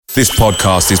This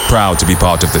podcast is proud to be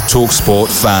part of the TalkSport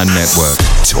Fan Network.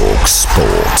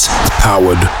 TalkSport.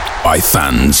 Powered by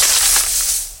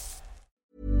fans.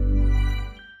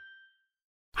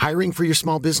 Hiring for your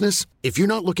small business? If you're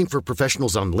not looking for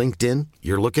professionals on LinkedIn,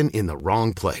 you're looking in the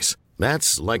wrong place.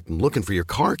 That's like looking for your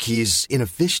car keys in a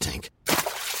fish tank.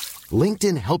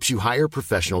 LinkedIn helps you hire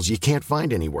professionals you can't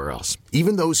find anywhere else,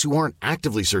 even those who aren't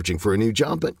actively searching for a new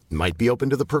job but might be open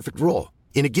to the perfect role.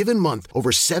 In a given month,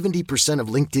 over 70% of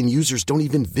LinkedIn users don't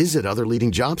even visit other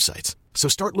leading job sites. So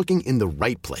start looking in the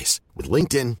right place. With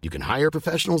LinkedIn, you can hire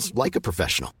professionals like a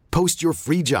professional. Post your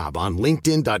free job on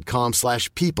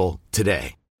linkedin.com/people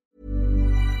today.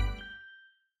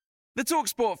 The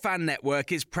TalkSport Fan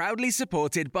Network is proudly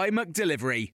supported by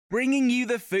McDelivery, bringing you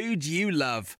the food you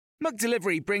love.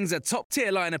 McDelivery brings a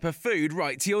top-tier lineup of food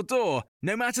right to your door.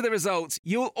 No matter the result,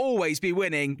 you'll always be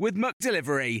winning with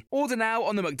McDelivery. Order now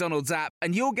on the McDonald's app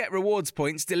and you'll get rewards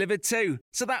points delivered too.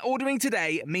 So that ordering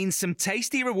today means some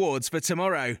tasty rewards for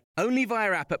tomorrow. Only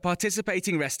via app at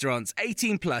participating restaurants.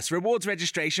 18 plus. Rewards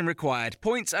registration required.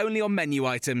 Points only on menu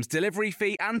items. Delivery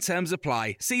fee and terms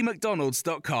apply. See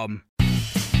mcdonalds.com.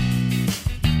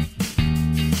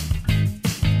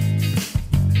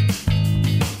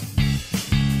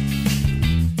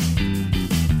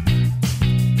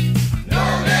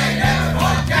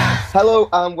 Hello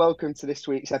and welcome to this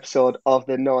week's episode of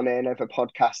the No Nay Never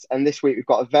podcast. And this week we've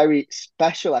got a very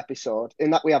special episode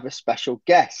in that we have a special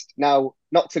guest. Now,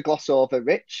 not to gloss over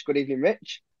Rich. Good evening,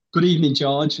 Rich. Good evening,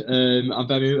 George. I'm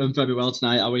very well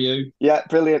tonight. How are you? Yeah,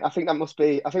 brilliant. I think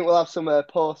we'll have some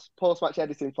post-match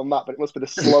editing from Matt, but it must be the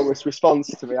slowest response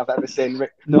to me I've ever seen.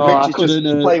 Rich I couldn't,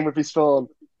 just playing with his phone.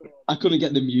 I couldn't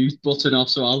get the mute button off,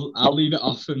 so I'll leave it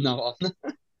off from now on.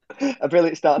 A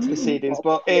brilliant start to proceedings.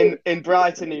 But in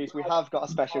brighter news, we have got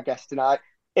a special guest tonight.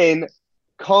 In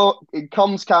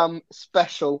CommsCam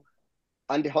special,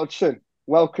 Andy Hodgson.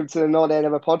 Welcome to the No Nay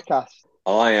Never podcast.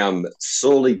 I am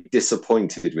sorely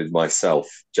disappointed with myself,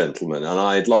 gentlemen, and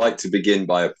I'd like to begin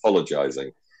by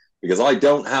apologising because I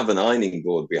don't have an ironing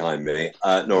board behind me,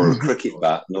 nor a cricket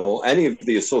bat, nor any of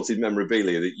the assorted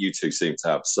memorabilia that you two seem to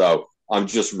have. So I'm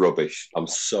just rubbish. I'm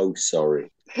so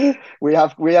sorry. We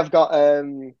have got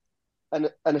an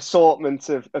assortment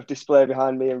of display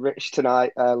behind me and Rich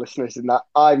tonight, listeners, in that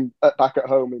I'm back at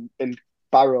home in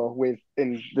Barrow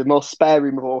in the most spare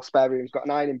room of all spare rooms, got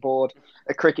an ironing board,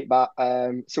 a cricket bat.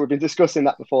 So we've been discussing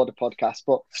that before the podcast,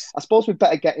 but I suppose we'd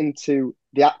better get into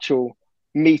the actual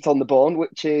meat on the bone,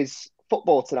 which is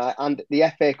football tonight and the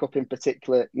FA Cup in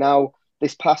particular. Now,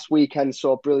 this past weekend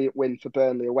saw a brilliant win for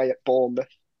Burnley away at Bournemouth.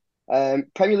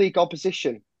 Premier League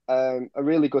opposition, a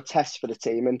really good test for the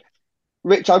team. And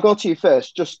Rich, I'll go to you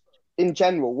first. Just in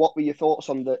general, what were your thoughts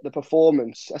on the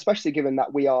performance, especially given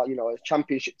that we are, a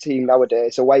championship team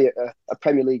nowadays away at a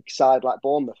Premier League side like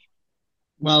Bournemouth?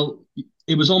 Well,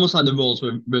 it was almost like the roles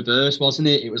were reversed, wasn't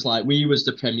it? It was like we was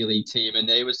the Premier League team and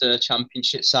they was the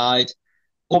championship side.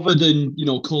 Other than,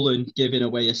 Cullen giving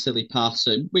away a silly pass,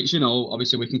 and which,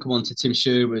 obviously we can come on to Tim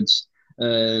Sherwood's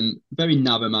very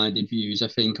narrow-minded views, I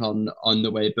think, on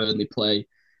the way Burnley play.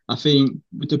 I think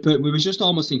we were just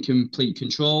almost in complete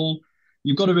control.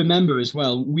 You've got to remember as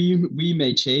well, we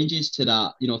made changes to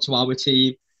that, to our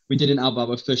team. We didn't have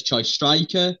our first choice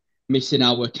striker, missing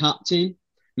our captain.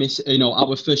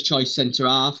 Our first choice centre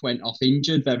half went off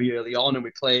injured very early on, and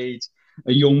we played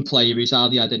a young player who's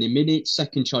hardly had any minutes.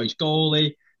 Second choice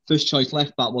goalie, first choice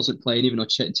left back wasn't playing, even though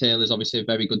Chet Taylor's obviously a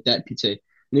very good deputy.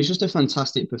 And it's just a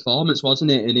fantastic performance,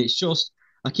 wasn't it? And it's just,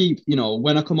 I keep,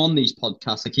 when I come on these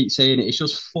podcasts, I keep saying it, it's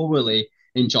just thoroughly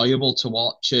enjoyable to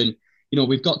watch. And,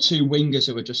 we've got two wingers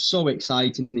who are just so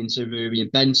exciting in Zaroury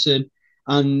and Benson.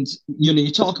 And, you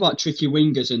talk about tricky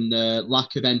wingers and the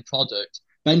lack of end product.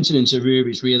 Benson and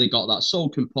Zaroury's really got that, so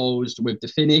composed with the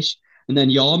finish. And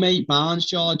then your mate Barnes,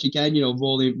 George, again,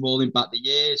 rolling back the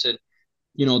years. And,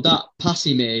 that pass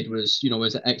he made was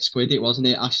exquisite, wasn't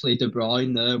it? Ashley De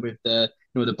Bruyne there with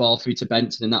the ball through to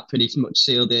Benson, and that pretty much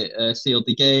sealed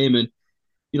the game. And,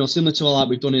 similar to all that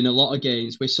we've done in a lot of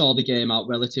games, we saw the game out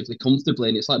relatively comfortably,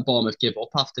 and it's like Bournemouth give up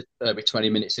after 20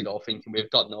 minutes ago, thinking we've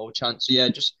got no chance. So, yeah,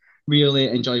 just really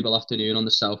enjoyable afternoon on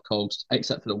the South Coast,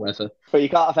 except for the weather. But you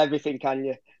can't have everything, can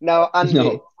you? Now, Andy,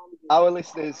 No. Our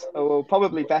listeners will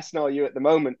probably best know you at the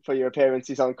moment for your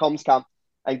appearances on CommsCam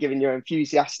and giving your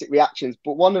enthusiastic reactions,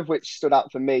 but one of which stood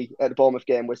out for me at the Bournemouth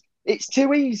game was, it's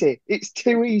too easy. It's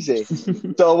too easy.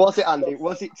 So was it, Andy?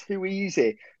 Was it too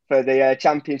easy for the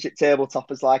championship table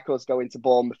toppers like us going to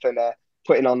Bournemouth and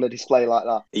putting on the display like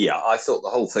that? Yeah, I thought the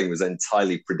whole thing was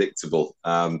entirely predictable.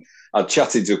 I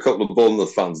chatted to a couple of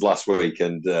Bournemouth fans last week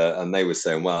and they were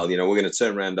saying, well, we're going to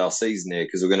turn around our season here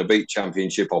because we're going to beat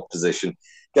championship opposition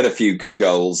get a few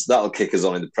goals. That'll kick us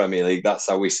on in the Premier League. That's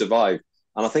how we survive.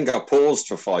 And I think I paused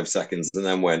for 5 seconds and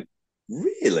then went,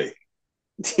 really?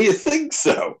 Do you think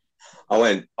so? I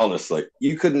went, honestly,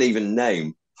 you couldn't even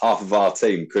name half of our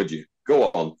team, could you? Go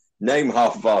on, name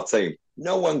half of our team.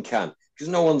 No one can, because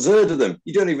no one's heard of them.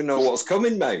 You don't even know what's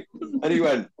coming, mate. And he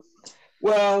went,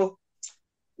 well,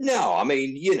 no, I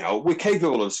mean, we're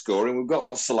capable of scoring. We've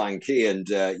got Solanke and,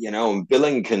 and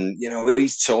Billing can,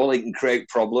 he's tall, he can create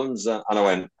problems. And I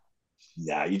went,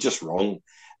 nah, you're just wrong.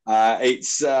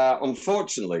 It's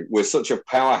unfortunately, we're such a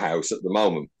powerhouse at the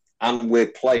moment and we're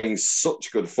playing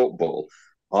such good football.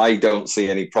 I don't see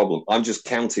any problem. I'm just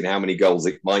counting how many goals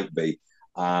it might be,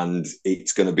 and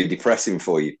it's going to be depressing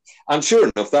for you. And sure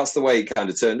enough, that's the way it kind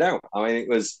of turned out. I mean, it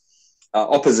was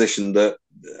opposition that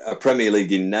a Premier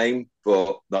League in name,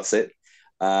 but that's it.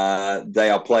 They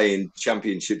are playing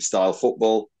championship-style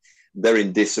football. They're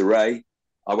in disarray.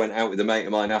 I went out with a mate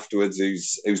of mine afterwards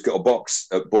who's got a box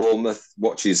at Bournemouth,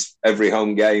 watches every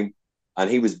home game, and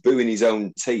he was booing his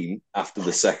own team after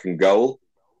the second goal.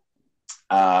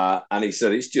 And he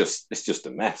said, it's just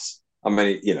a mess. I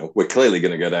mean, we're clearly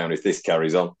going to go down if this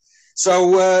carries on.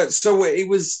 So it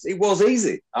was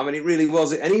easy. I mean, it really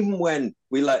was. And even when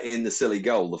we let in the silly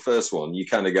goal, the first one, you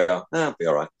kind of go, it'll be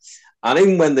all right. And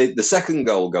even when the second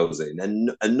goal goes in,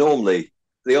 and normally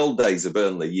the old days of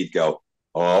Burnley, you'd go,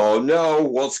 oh no,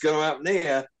 what's going to happen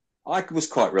here? I was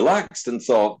quite relaxed and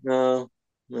thought, no,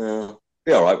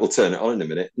 be all right, we'll turn it on in a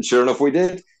minute. And sure enough, we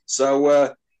did.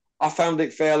 So I found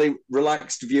it fairly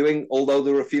relaxed viewing, although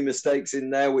there were a few mistakes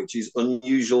in there, which is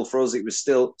unusual for us. It was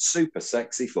still super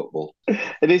sexy football.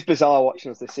 It is bizarre watching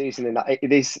us this season in that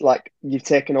it is like you've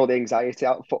taken all the anxiety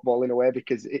out of football in a way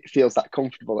because it feels that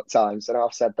comfortable at times. And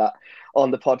I've said that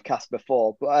on the podcast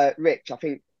before. But Rich, I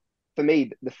think for me,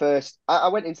 I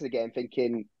went into the game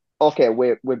thinking, okay,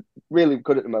 we're really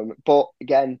good at the moment. But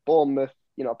again, Bournemouth,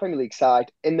 Premier League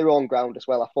side, in their own ground as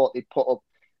well. I thought they'd put up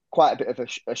quite a bit of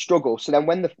a struggle. So then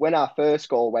when our first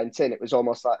goal went in, it was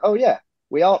almost like, oh yeah,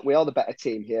 we are the better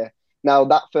team here. Now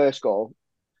that first goal,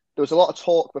 there was a lot of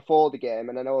talk before the game,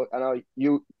 and I know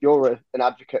you're an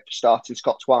advocate for starting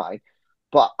Scott Twine,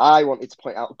 but I wanted to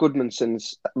point out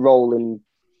Goodmanson's role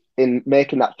in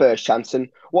making that first chance. And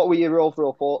what were your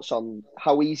overall thoughts on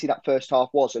how easy that first half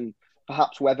was, and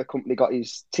perhaps whether Kompany got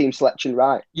his team selection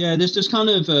right? Yeah, there's kind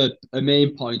of a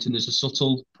main point and there's a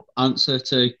subtle answer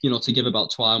to give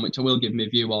about Twine, which I will give my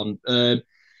view on.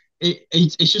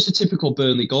 It's just a typical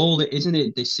Burnley goal, isn't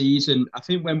it, this season? I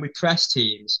think when we press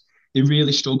teams, they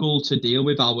really struggle to deal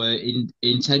with our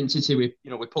intensity. We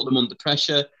put them under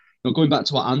pressure. Going back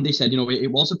to what Andy said,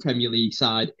 it was a Premier League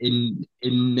side in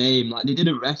name. Like, they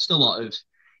didn't rest a lot of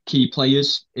key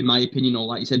players, in my opinion.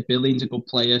 Like you said, Billing's a good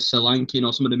player,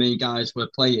 Solanke, some of the main guys were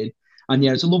playing. And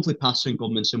yeah, it's a lovely pass from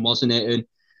Goodmanson, wasn't it? And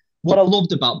what I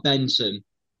loved about Benson,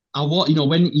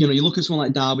 when you look at someone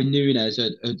like Darwin Núñez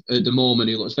at the moment,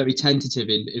 who looks very tentative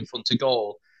in front of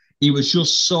goal, he was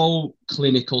just so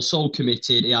clinical, so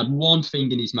committed. He had one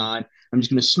thing in his mind: I'm just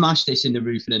going to smash this in the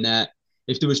roof of the net.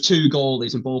 If there was two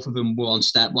goalies and both of them were on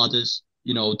step ladders,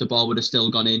 the ball would have still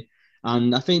gone in.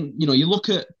 And I think you look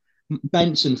at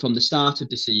Benson from the start of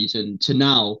the season to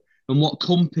now, and what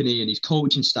Kompany and his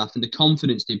coaching staff and the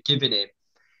confidence they've given him,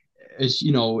 as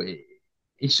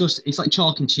it's like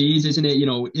chalk and cheese, isn't it? He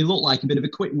looked like a bit of a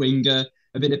quick winger,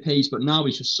 a bit of pace, but now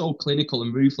he's just so clinical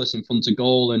and ruthless in front of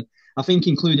goal. And I think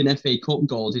including FA Cup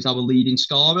goals, he's our leading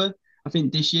scorer. I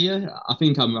think this year, I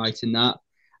think I'm right in that.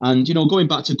 And, going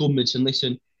back to Goodmanson,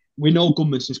 listen, we know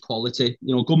Goodmanson's quality.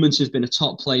 Goodmanson's been a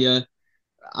top player.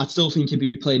 I still think he'd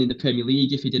be playing in the Premier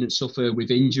League if he didn't suffer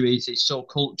with injuries. He's so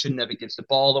cultured, never gives the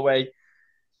ball away.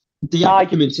 The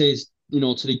argument is,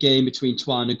 to the game between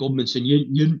Twine and Goodmanson,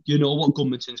 you know what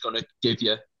Goodmanson's going to give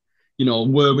you.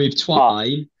 Where with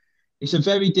Twine, it's a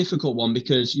very difficult one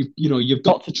because you've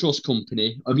got to trust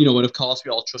Kompany. And of course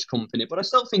we all trust Kompany, but I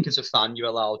still think as a fan you're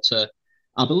allowed to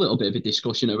have a little bit of a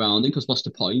discussion around it, because what's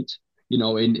the point,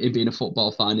 in being a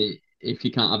football fan if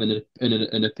you can't have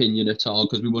an opinion at all,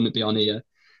 because we wouldn't be on here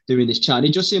doing this chat.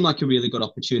 It just seemed like a really good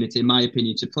opportunity, in my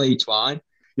opinion, to play Twine.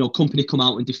 Kompany come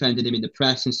out and defended him in the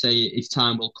press and say his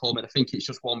time will come. And I think it's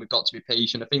just one we've got to be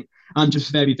patient. I think I'm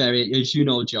just very, very, as you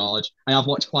know, George, I have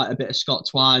watched quite a bit of Scott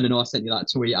Twine. I know I sent you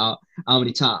that tweet out how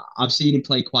many times I've seen him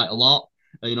play quite a lot.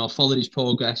 Followed his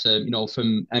progress,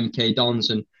 from MK Dons,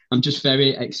 and I'm just very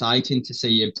excited to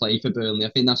see him play for Burnley. I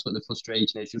think that's what the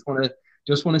frustration is.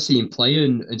 Just want to see him play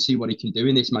and see what he can do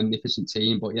in this magnificent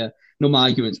team. But yeah, no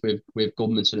arguments with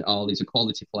Goodmanson at all. He's a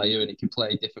quality player and he can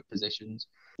play different positions.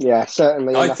 Yeah,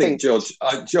 certainly. I think George,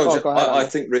 I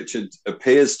think Richard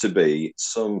appears to be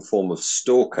some form of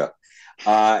stalker.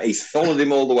 He's followed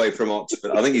him all the way from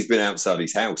Oxford. I think he's been outside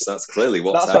his house. That's clearly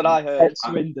what's That's what happened. I heard.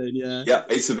 Swindon, yeah. Yeah,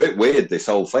 it's a bit weird, this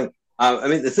whole thing. I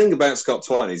mean, the thing about Scott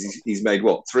Twine is he's made,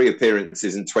 3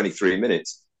 appearances in 23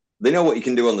 minutes. They know what he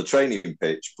can do on the training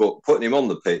pitch, but putting him on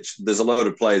the pitch, there's a load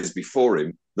of players before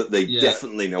him that they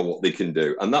definitely know what they can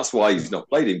do. And that's why he's not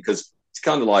played him, because it's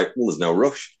kind of like, well, there's no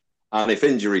rush. And if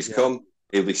injuries come,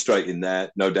 he'll be straight in there,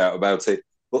 no doubt about it.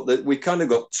 But we've kind of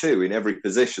got 2 in every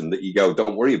position that you go,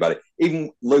 don't worry about it.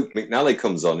 Even Luke McNally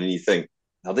comes on and you think,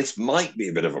 now this might be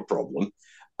a bit of a problem.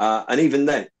 And even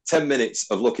then, 10 minutes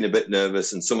of looking a bit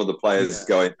nervous and some of the players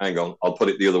going, hang on, I'll put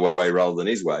it the other way rather than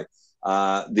his way.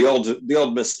 The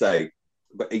odd mistake,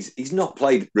 but he's not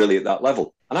played really at that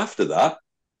level. And after that,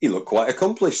 he looked quite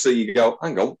accomplished. So you go,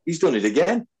 hang on, he's done it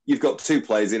again. You've got 2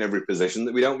 players in every position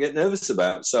that we don't get nervous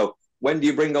about. So when do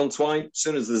you bring on Twine? As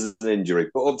soon as there's an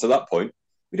injury. But up to that point,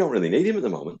 we don't really need him at the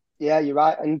moment. Yeah, you're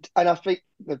right. And I think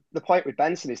the point with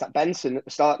Benson is that Benson at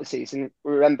the start of the season,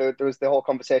 remember there was the whole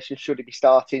conversation, should he be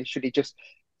starting? Should he just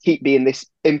keep being this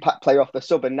impact player off the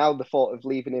sub? And now the thought of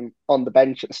leaving him on the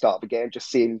bench at the start of the game just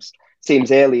seems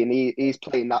alien. He's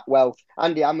playing that well.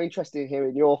 Andy, I'm interested in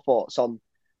hearing your thoughts on,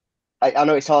 I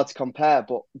know it's hard to compare,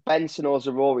 but Benson or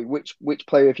Zaroury, which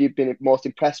player have you been most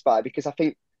impressed by? Because I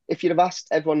think if you'd have asked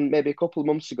everyone maybe a couple of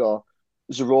months ago,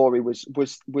 Zaroury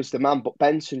was the man, but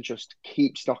Benson just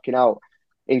keeps knocking out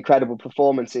incredible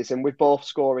performances, and with both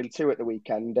scoring 2 at the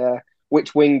weekend.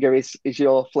 Which winger is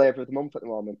your flavour of the month at the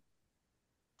moment?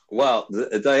 Well,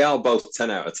 they are both 10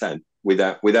 out of 10,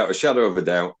 without a shadow of a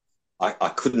doubt. I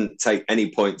couldn't take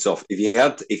any points off. If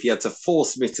you had to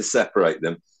force me to separate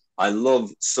them, I love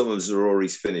some of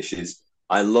Zaroury's finishes.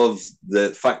 I love the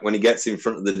fact when he gets in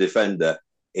front of the defender,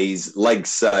 his legs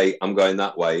say, I'm going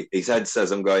that way. His head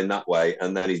says, I'm going that way.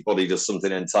 And then his body does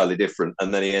something entirely different.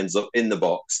 And then he ends up in the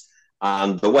box.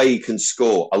 And the way he can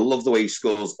score, I love the way he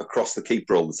scores across the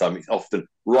keeper all the time. It's often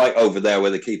right over there where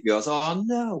the keeper goes, oh,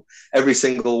 no. Every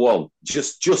single one.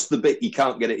 Just the bit you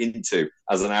can't get it into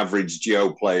as an average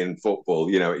Joe playing football.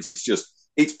 You know,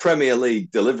 it's Premier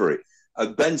League delivery.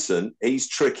 Benson, he's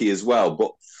tricky as well,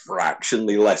 but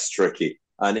fractionally less tricky.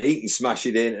 And he can smash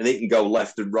it in, and he can go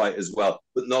left and right as well,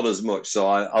 but not as much. So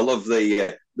I love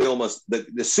the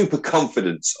super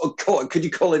confidence. Oh, could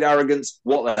you call it arrogance?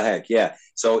 What the heck? Yeah.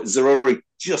 So Zaroury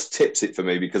just tips it for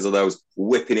me because of those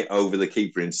whipping it over the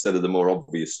keeper instead of the more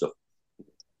obvious stuff.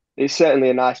 It's certainly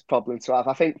a nice problem to have.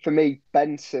 I think for me,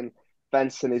 Benson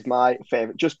is my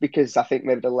favourite, just because I think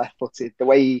maybe the left-footed, the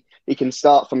way he can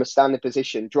start from a standing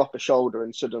position, drop a shoulder,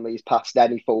 and suddenly he's past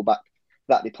any fullback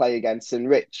that they play against. And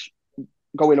Rich,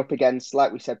 going up against,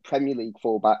 like we said, Premier League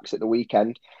fullbacks at the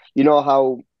weekend, you know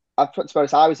how, to be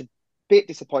honest, I was a bit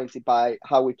disappointed by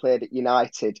how we played at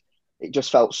United. It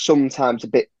just felt sometimes a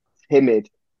bit timid.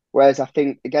 Whereas I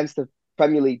think against the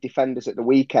Premier League defenders at the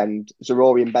weekend,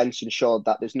 Zaroury and Benson showed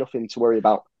that there's nothing to worry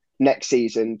about next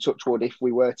season, touch wood, if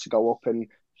we were to go up and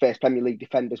face Premier League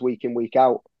defenders week in, week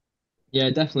out. Yeah,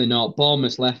 definitely not.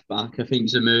 Bournemouth's left back, I think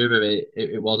Zamora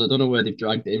it was. I don't know where they've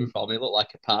dragged him from. He looked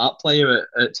like a part player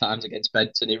at times against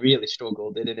Benton. He really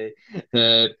struggled, didn't he?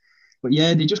 But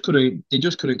yeah, they just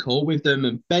couldn't cope with them.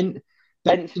 And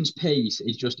Benton's pace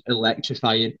is just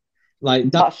electrifying.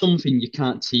 Like that's something you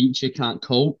can't teach, you can't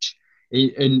coach.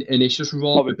 And it's just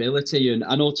raw ability. And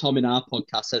I know Tom in our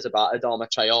podcast says about Adama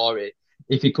Traore,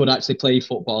 if he could actually play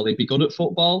football, he'd be good at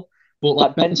football. But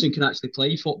like Benson can actually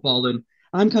play football, and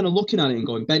I'm kind of looking at it and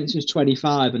going, Benson's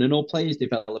 25, and I know players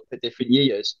develop at different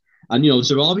years. And,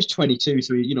 Zaroury's 22,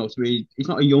 so, he's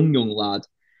not a young lad.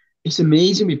 It's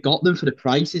amazing we've got them for the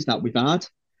prices that we've had.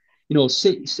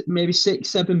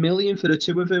 6-7 million for the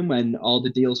 2 of them when all the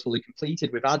deals fully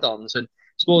completed with add-ons. And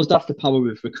I suppose that's the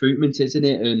power of recruitment, isn't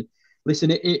it? And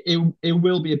listen, it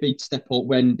will be a big step up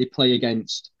when they play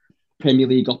against Premier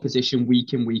League opposition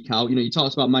week in, week out. You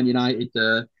talked about Man United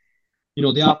there.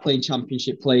 They are playing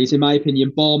championship players. In my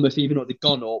opinion, Bournemouth, even though they've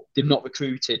gone up, they've not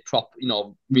recruited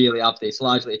really have they? It's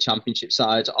largely a championship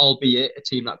side, albeit a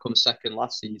team that comes second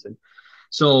last season.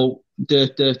 So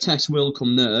the test will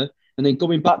come there. And then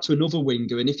going back to another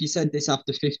winger, and if you said this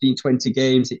after 15, 20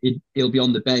 games, he'll be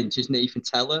on the bench, is Nathan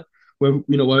Tella.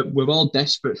 We're all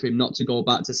desperate for him not to go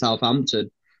back to Southampton.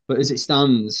 But as it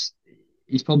stands,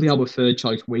 he's probably our third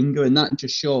choice winger. And that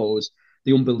just shows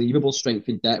the unbelievable strength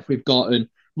in depth we've got. And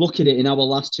look at it, in our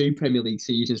last 2 Premier League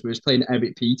seasons, we was playing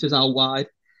Eric Peters out wide.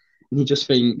 And you just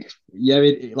think,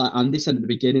 like Andy said at the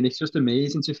beginning, it's just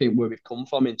amazing to think where we've come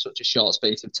from in such a short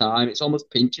space of time. It's almost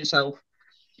pinch yourself,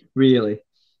 really.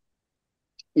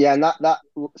 Yeah, and that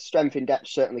strength in depth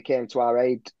certainly came to our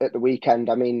aid at the weekend.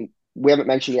 I mean, we haven't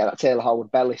mentioned yet that Taylor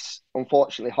Howard-Bellis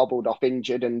unfortunately hobbled off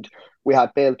injured, and we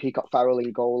had Bailey Peacock-Farrell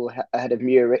in goal ahead of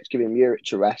Muric, giving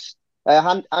Muric a rest.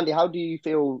 Andy, how do you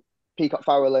feel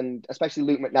Peacock-Farrell and especially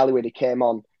Luke McNally when he came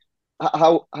on?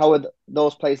 How are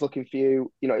those players looking for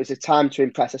you? You know, is it time to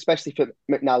impress, especially for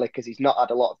McNally because he's not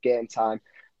had a lot of game time,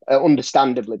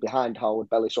 understandably behind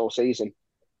Howard-Bellis all season.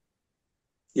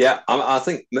 Yeah, I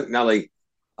think McNally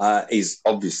is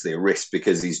obviously a risk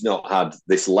because he's not had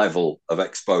this level of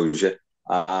exposure.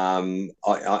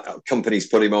 Companies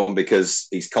put him on because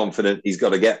he's confident. He's got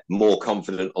to get more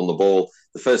confident on the ball.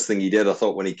 The first thing he did, I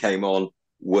thought, when he came on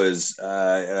was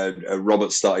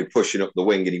Robert started pushing up the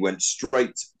wing and he went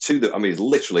straight to he's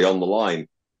literally on the line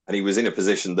and he was in a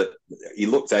position that he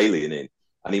looked alien in,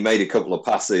 and he made a couple of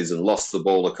passes and lost the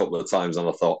ball a couple of times, and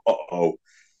I thought,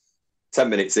 10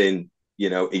 minutes in, you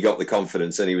know, he got the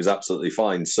confidence and he was absolutely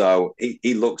fine. So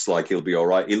he looks like he'll be all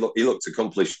right. He looked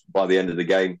accomplished by the end of the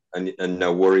game and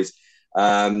no worries.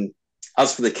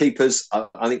 As for the keepers,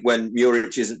 I think when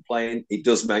Muric isn't playing, it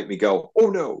does make me go,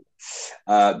 oh no,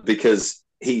 because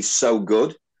he's so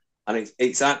good. And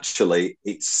it's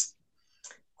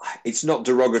not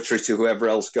derogatory to whoever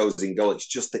else goes in goal. It's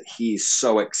just that he is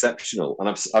so exceptional. And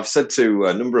I've said to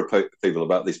a number of people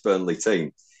about this Burnley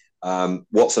team,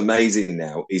 what's amazing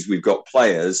now is we've got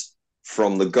players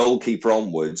from the goalkeeper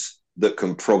onwards that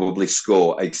can probably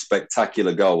score a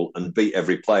spectacular goal and beat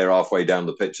every player halfway down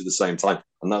the pitch at the same time.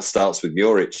 And that starts with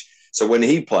Muric. So when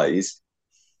he plays,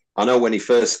 I know when he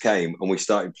first came and we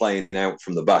started playing out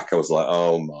from the back, I was like,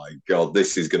 oh my God,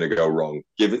 this is going to go wrong.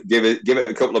 Give it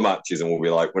a couple of matches and we'll be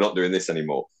like, we're not doing this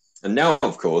anymore. And now,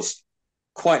 of course,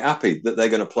 quite happy that they're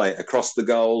going to play across the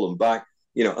goal and back.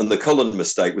 You know, and the Cullen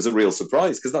mistake was a real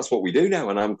surprise because that's what we do now,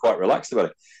 and I'm quite relaxed about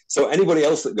it. So anybody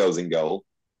else that goes in goal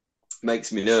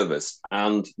makes me nervous,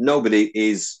 and nobody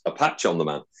is a patch on the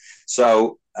man.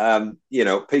 So, you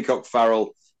know,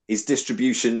 Peacock-Farrell, his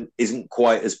distribution isn't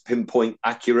quite as pinpoint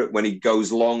accurate when he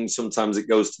goes long. Sometimes it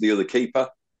goes to the other keeper,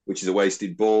 which is a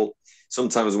wasted ball.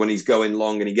 Sometimes when he's going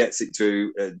long and he gets it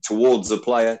towards the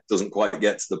player, doesn't quite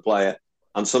get to the player.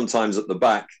 And sometimes at the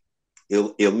back,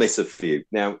 he'll miss a few.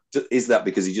 Now, is that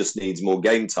because he just needs more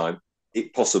game time?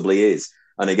 It possibly is.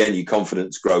 And again, your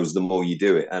confidence grows the more you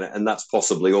do it. And that's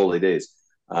possibly all it is.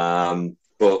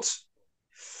 But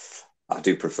I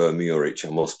do prefer Muric, I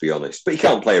must be honest. But he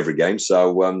can't play every game.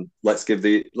 So let's give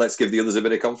the others a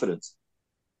bit of confidence.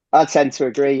 I tend to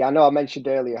agree. I know I mentioned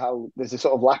earlier how there's a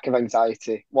sort of lack of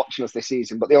anxiety watching us this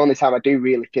season. But the only time I do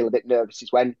really feel a bit nervous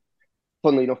is when,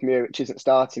 funnily enough, Muric isn't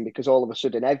starting, because all of a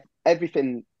sudden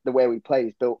everything the way we play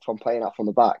is built from playing out from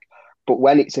the back. But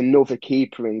when it's another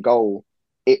keeper in goal,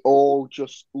 it all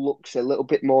just looks a little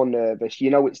bit more nervous. You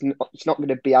know, it's not going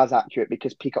to be as accurate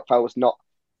because Peacock-Farrell's not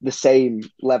the same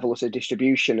level as a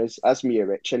distribution as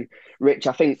Muric. And Rich,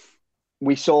 I think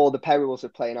we saw the perils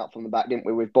of playing out from the back, didn't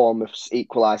we, with Bournemouth's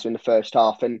equaliser in the first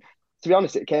half. And to be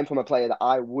honest, it came from a player that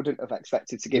I wouldn't have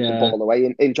expected to give the ball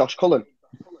away in Josh Cullen.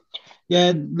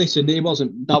 Yeah, listen,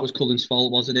 that was Cullen's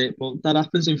fault, wasn't it? But that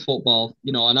happens in football,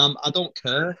 you know, and I don't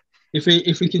care if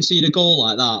we concede a goal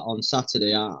like that on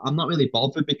Saturday. I'm not really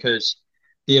bothered because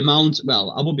I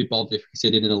would be bothered if we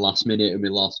conceded in the last minute and we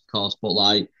lost, of course, but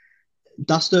like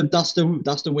that's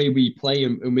the way we play,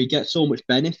 and we get so much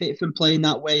benefit from playing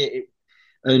that way.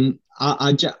 And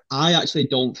I actually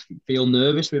don't feel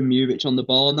nervous with Muric on the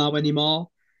ball now anymore.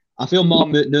 I feel more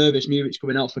nervous Muric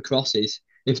coming out for crosses.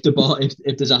 If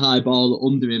there's a high ball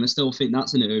under him, I still think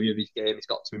that's an area of his game he's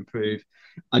got to improve.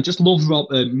 I just love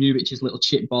Muric's little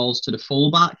chip balls to the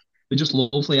fullback. They're just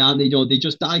lovely, aren't they? You know, they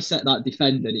just dissect that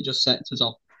defender and it just sets us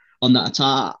off on that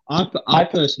attack. I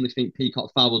personally think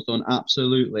Peacock-Farrell's done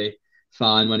absolutely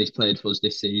fine when he's played for us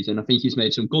this season. I think he's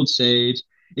made some good saves.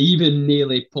 He even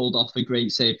nearly pulled off a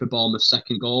great save for Bournemouth's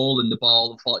second goal, and the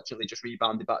ball unfortunately just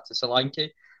rebounded back to Solanke.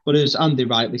 But as Andy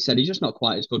rightly said, he's just not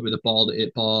quite as good with the ball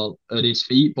at his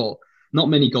feet. But not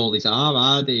many goalies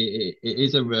are they? It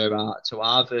is a rare art to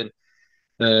have.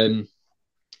 And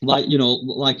like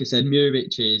I said,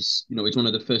 Muric is, you know, he's one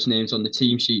of the first names on the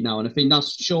team sheet now. And I think that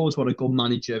shows what a good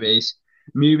manager is.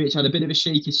 Muric had a bit of a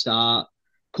shaky start.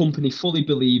 Company fully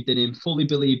believed in him, fully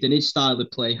believed in his style of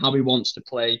play, how he wants to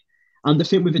play. And I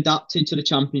think we've adapted to the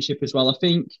Championship as well. I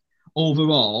think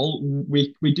overall,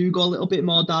 we do go a little bit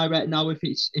more direct now if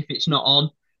it's not on,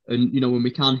 and you know, when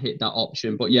we can hit that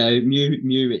option. But yeah,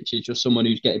 Muric is just someone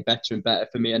who's getting better and better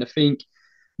for me, and I think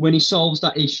when he solves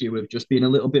that issue of just being a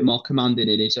little bit more commanding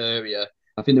in his area,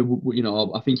 I think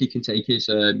I think he can take his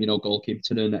goalkeeper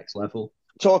to the next level.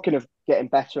 Talking of getting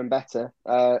better and better,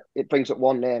 it brings up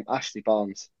one name, Ashley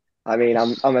Barnes. I mean,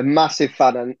 I'm a massive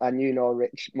fan, and you know,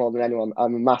 Rich, more than anyone,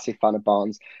 I'm a massive fan of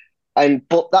Barnes.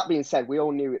 But that being said, we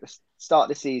all knew at the start of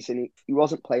the season he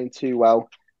wasn't playing too well.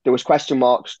 There was question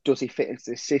marks. Does he fit into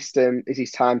the system? Is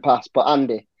his time past? But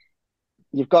Andy,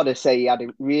 you've got to say he had a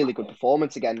really good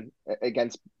performance again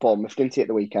against Bournemouth, didn't he, at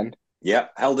the weekend? Yeah,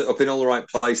 held it up in all the right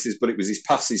places, but it was his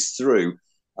passes through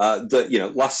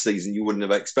that, last season you wouldn't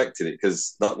have expected it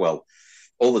because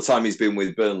all the time he's been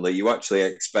with Burnley, you actually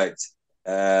expect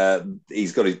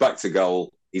he's got his back to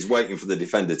goal, he's waiting for the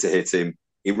defender to hit him,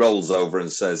 he rolls over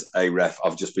and says, "Hey ref,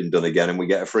 I've just been done again," and we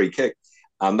get a free kick.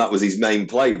 And that was his main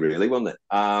play, really, wasn't it?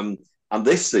 And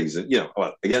this season,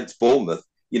 against Bournemouth,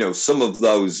 some of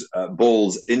those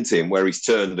balls into him where he's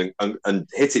turned and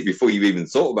hit it before you even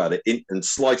thought about it and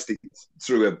sliced it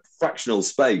through a fractional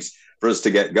space for us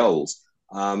to get goals.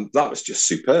 That was just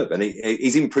superb. And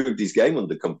he's improved his game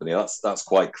under Company. That's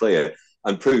quite clear,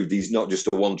 and proved he's not just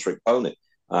a one-trick pony,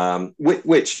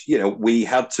 which we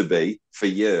had to be for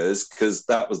years because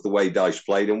that was the way Dyche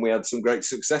played and we had some great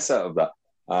success out of that.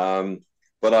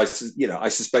 But I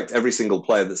suspect every single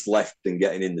player that's left and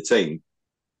getting in the team,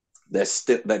 they're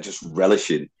just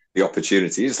relishing the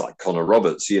opportunity. It's like Connor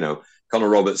Roberts. Connor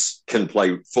Roberts can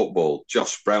play football.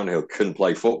 Josh Brownhill can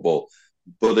play football.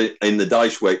 But in the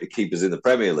Dyche way to keep us in the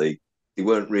Premier League, they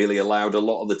weren't really allowed a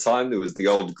lot of the time. There was the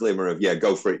old glimmer of,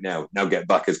 go for it now. Now get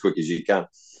back as quick as you can.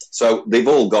 So they've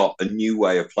all got a new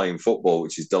way of playing football,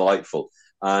 which is delightful.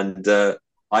 And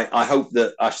I hope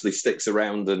that Ashley sticks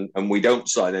around and we don't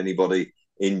sign anybody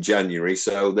in January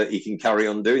so that he can carry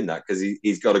on doing that because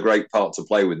he's got a great part to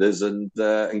play with us and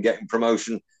getting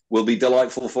promotion will be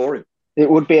delightful for him. It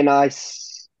would be a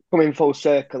nice coming full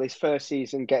circle, his first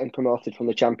season getting promoted from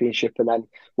the Championship and then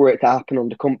were it to happen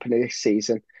under Company this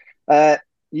season.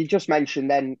 You just mentioned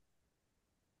then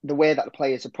the way that the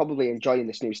players are probably enjoying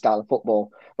this new style of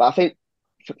football. But I think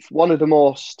one of the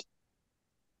most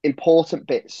important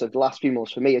bits of the last few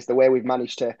months for me is the way we've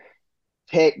managed to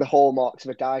take the hallmarks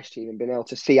of a Dyche team and been able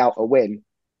to see out a win.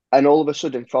 And all of a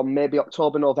sudden, from maybe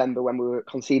October, November, when we were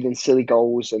conceding silly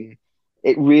goals and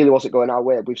it really wasn't going our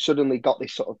way, we've suddenly got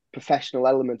this sort of professional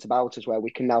element about us where we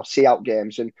can now see out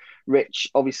games. And Rich,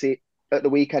 obviously, at the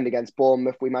weekend against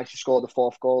Bournemouth, we managed to score the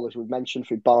fourth goal, as we've mentioned,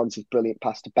 through Barnes' brilliant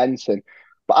pass to Benson.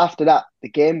 But after that, the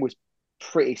game was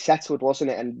pretty settled,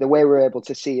 wasn't it? And the way we were able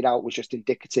to see it out was just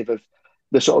indicative of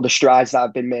the sort of the strides that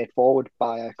have been made forward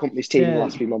by a Company's team in the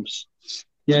last few months.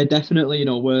 Yeah, definitely.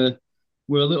 We're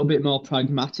a little bit more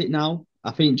pragmatic now.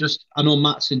 I think I know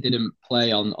Maatsen didn't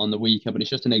play on the weekend, but it's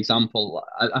just an example.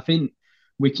 I think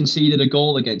we conceded a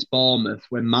goal against Bournemouth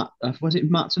when was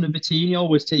it Maatsen and Vitinho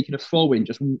was taking a throw in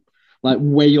just like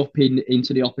way up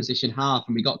into the opposition half,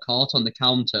 and we got caught on the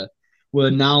counter.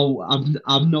 Where now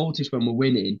I've noticed when we're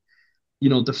winning, the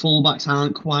fullbacks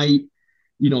aren't quite,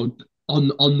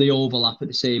 on the overlap at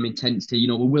the same intensity.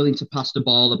 We're willing to pass the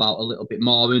ball about a little bit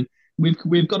more, and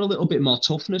we've got a little bit more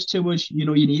toughness to us. You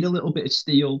need a little bit of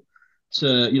steel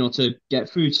to get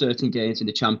through certain games in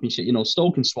the Championship.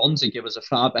 Stoke and Swansea give us a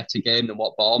far better game than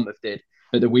what Bournemouth did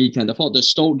at the weekend. I thought the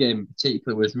Stoke game in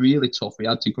particular was really tough. We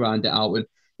had to grind it out, and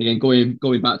again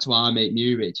going back to our mate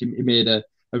Muric, he made a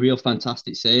real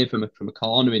fantastic save from a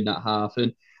corner in that half,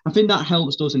 and I think that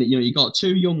helps, doesn't it? You got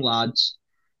two young lads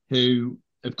who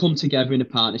have come together in a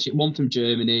partnership, one from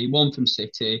Germany, one from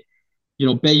City.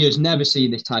 Bayer's never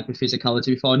seen this type of physicality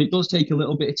before, and it does take a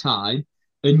little bit of time.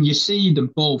 And you see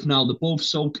them both now; they're both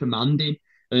so commanding.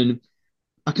 And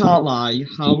I can't lie,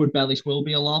 Howard Bellis will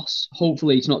be a loss.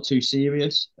 Hopefully, it's not too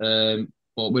serious, but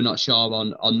we're not sure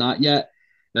on that yet.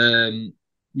 And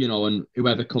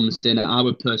whoever comes in, I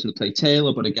would personally play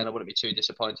Taylor, but again, I wouldn't be too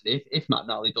disappointed if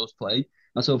McNally does play.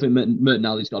 I still think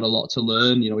McNally's got a lot to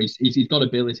learn. He's got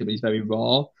ability, but he's very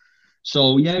raw.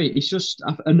 So yeah, it's just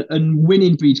and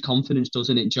winning breeds confidence,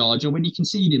 doesn't it, George? And when you're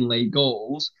conceding late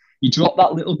goals, you drop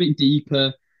that little bit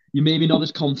deeper. You're maybe not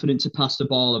as confident to pass the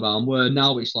ball around. Where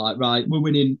now it's like, right, we're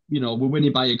winning. We're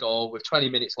winning by a goal with 20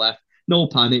 minutes left. No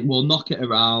panic. We'll knock it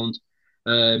around.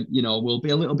 We'll be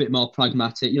a little bit more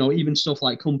pragmatic. Even stuff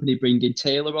like Company bringing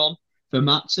Taylor on for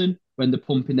Maatsen when they're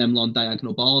pumping them long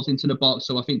diagonal balls into the box.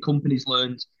 So I think Company's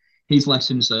learned his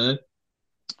lessons there.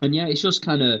 And yeah, it's just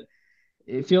kind of,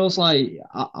 it feels like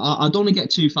I don't want to get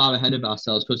too far ahead of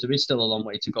ourselves because there is still a long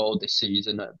way to go this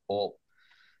season. But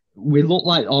we look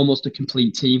like almost a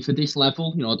complete team for this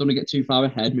level. I don't want to get too far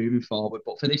ahead moving forward,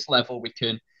 but for this level, we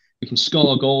can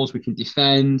score goals, we can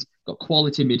defend, got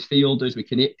quality midfielders, we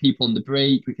can hit people on the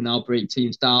break, we can now break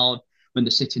teams down when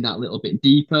they're sitting that little bit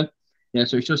deeper. Yeah,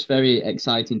 so it's just very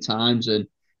exciting times, and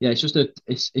yeah, it's just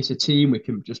it's a team we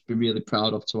can just be really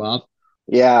proud of to have.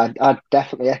 Yeah, I'd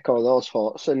definitely echo those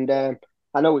thoughts, and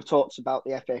I know we've talked about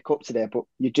the FA Cup today, but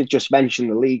you did just mention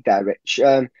the league there, Rich.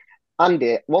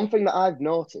 Andy, one thing that I've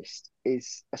noticed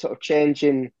is a sort of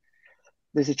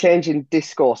there's a change in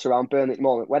discourse around Burnley at the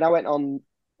moment. When I went on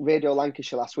Radio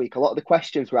Lancashire last week, a lot of the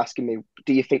questions were asking me,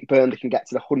 do you think Burnley can get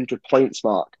to the 100 points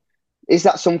mark? Is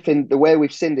that something, the way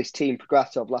we've seen this team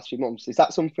progress over the last few months, is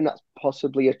that something that's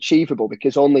possibly achievable?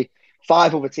 Because only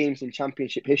 5 other teams in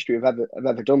Championship history have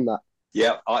ever done that.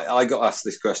 Yeah, I got asked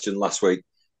this question last week,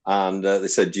 and they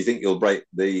said, do you think you'll break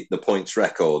the points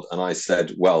record? And I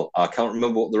said, well, I can't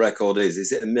remember what the record is.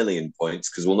 Is it 1 million points?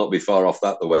 Because we'll not be far off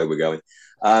that the way we're going.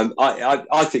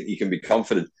 I think you can be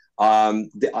confident.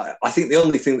 I think the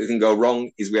only thing that can go wrong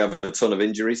is we have a ton of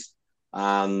injuries.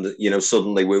 And,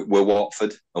 suddenly we're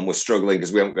Watford and we're struggling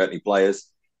because we haven't got any players.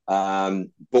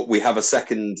 But we have a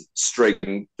second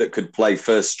string that could play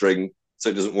first string, so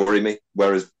it doesn't worry me.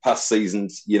 Whereas past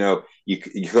seasons, you're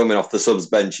coming off the subs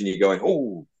bench and you're going,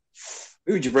 oh,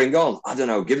 who'd you bring on? I don't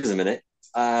know, give us a minute.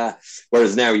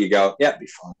 Whereas now you go, yeah,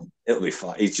 it'll be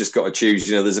fine. He's just got to choose.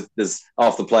 There's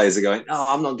half the players are going, no,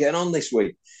 I'm not getting on this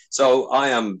week. So I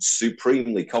am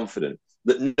supremely confident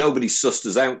that nobody's sussed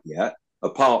us out yet,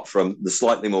 apart from the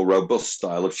slightly more robust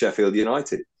style of Sheffield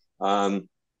United. And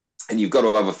you've got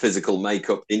to have a physical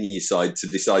makeup in your side to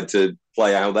decide to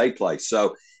play how they play.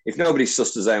 So if nobody's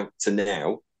sussed us out to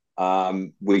now,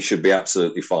 we should be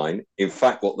absolutely fine. In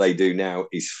fact, what they do now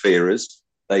is fear us.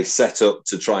 They set up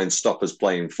to try and stop us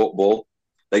playing football.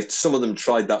 Some of them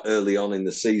tried that early on in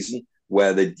the season,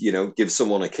 where they, give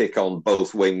someone a kick on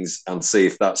both wings and see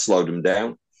if that slowed them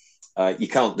down. You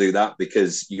can't do that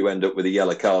because you end up with a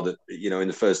yellow card, in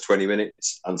the first 20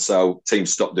 minutes. And so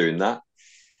teams stop doing that.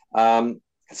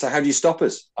 So how do you stop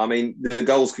us? I mean, the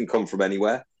goals can come from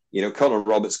anywhere. Connor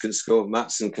Roberts can score,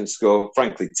 Maatsen can score,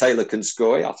 frankly, Taylor can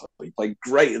score. I thought he played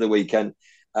great at the weekend.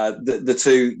 The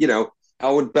two,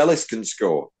 Howard Bellis can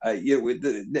score.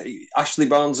 Ashley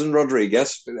Barnes and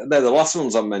Rodriguez, they're the last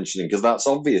ones I'm mentioning because that's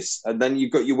obvious. And then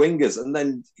you've got your wingers. And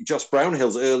then Josh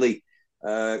Brownhill's early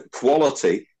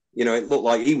quality, it looked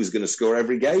like he was going to score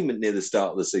every game near the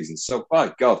start of the season. So,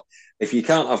 by God, if you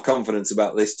can't have confidence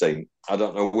about this team, I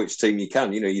don't know which team you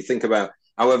can. You think about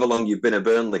however long you've been a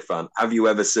Burnley fan, have you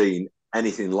ever seen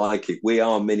anything like it? We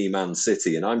are mini Man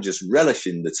City, and I'm just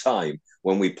relishing the time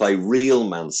when we play real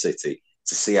Man City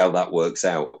to see how that works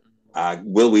out.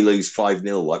 Will we lose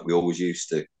 5-0 like we always used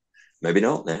to? Maybe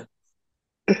not now.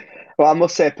 Well, I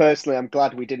must say personally, I'm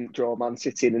glad we didn't draw Man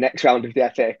City in the next round of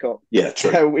the FA Cup. Yeah,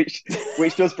 true. which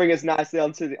does bring us nicely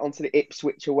onto the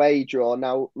Ipswich away draw.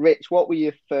 Now, Rich, what were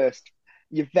your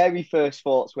very first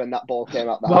thoughts when that ball came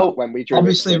out? When we drew?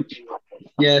 Obviously,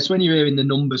 yeah, it's when you're hearing the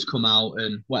numbers come out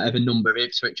and whatever number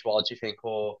Ipswich was, you think,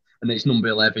 and it's number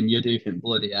 11. You do think,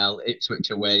 bloody hell, Ipswich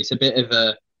away. It's a bit of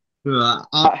a.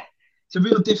 It's a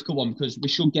real difficult one because we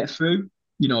should get through.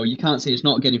 You can't say it's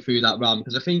not getting through that round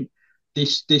because I think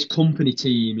this company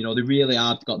team, they really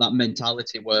have got that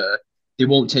mentality where they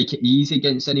won't take it easy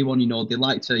against anyone. They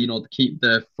like to, keep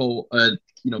the foot,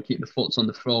 keep the foots on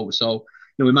the throat. So,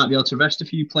 we might be able to rest a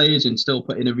few players and still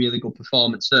put in a really good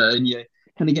performance there, and you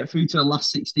kind of get through to the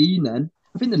last 16. Then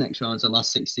I think the next round's the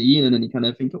last 16, and then you kind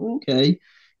of think, okay,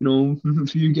 a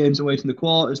few games away from the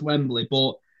quarters, Wembley,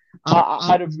 but.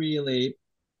 I'd have really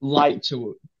liked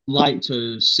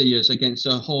to see us against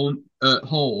at home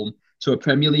to a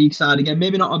Premier League side again.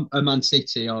 Maybe not a Man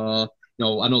City or I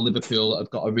know Liverpool have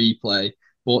got a replay,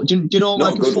 but do you know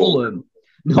like a Fulham?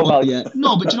 No, yeah,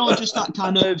 no, but just that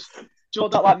kind of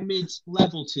that like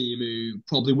mid-level team who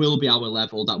probably will be our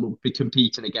level that we'll be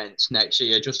competing against next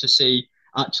year, just to see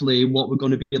actually what we're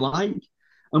going to be like.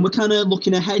 And we're kind of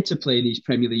looking ahead to play these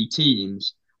Premier League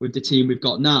teams with the team we've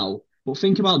got now. But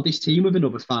think about this team with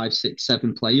another 5, 6,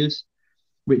 7 players,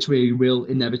 which we will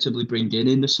inevitably bring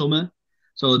in the summer.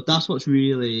 So that's what's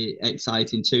really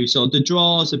exciting too. So the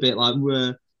draw's a bit like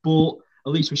but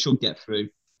at least we should get through.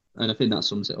 And I think that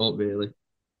sums it up, really.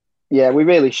 Yeah, we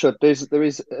really should. There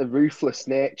is a ruthless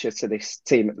nature to this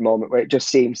team at the moment where it just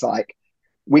seems like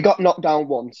we got knocked down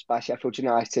once by Sheffield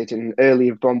United and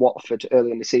earlier from Watford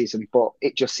early in the season, but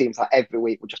it just seems like every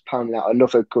week we're just pounding out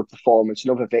another good performance,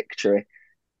 another victory,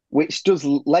 which does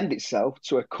lend itself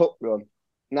to a cup run.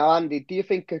 Now, Andy, do you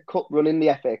think a cup run in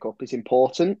the FA Cup is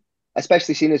important,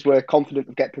 especially seeing as we're confident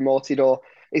of getting promoted, or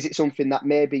is it something that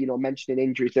maybe, mentioning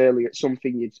injuries earlier, it's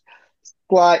something you'd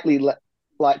slightly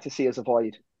like to see us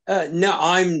avoid? No,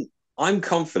 I'm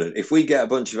confident if we get a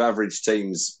bunch of average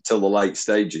teams till the late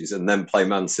stages and then play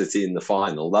Man City in the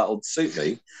final, that'll suit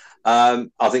me.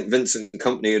 I think Vincent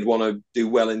Kompany would want to do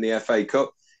well in the FA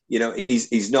Cup.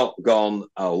 He's not gone,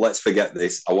 oh, let's forget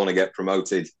this. I want to get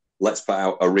promoted. Let's put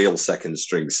out a real second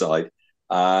string side.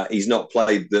 He's not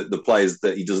played the players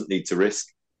that he doesn't need to risk.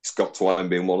 Scott Twine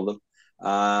being one of them.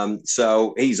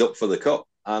 So he's up for the cup,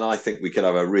 and I think we could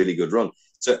have a really good run.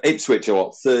 So Ipswich are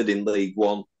what, third in League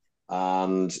One,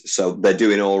 and so they're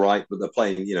doing all right, but they're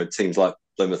playing, teams like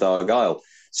Plymouth Argyle.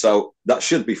 So that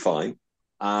should be fine.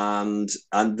 And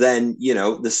then,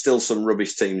 there's still some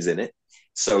rubbish teams in it.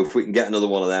 So if we can get another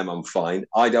one of them, I'm fine.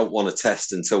 I don't want to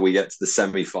test until we get to the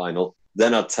semi-final.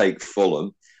 Then I'd take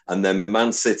Fulham and then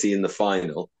Man City in the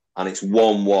final, and it's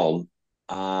 1-1.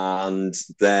 And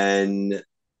then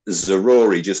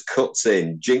Zaroury just cuts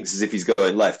in, jinxes if he's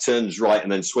going left, turns right,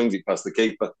 and then swings it past the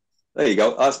keeper. There you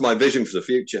go. That's my vision for the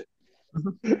future.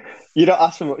 You don't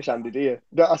ask for much, Andy, do you?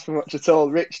 You don't ask for much at all.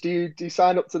 Rich, do you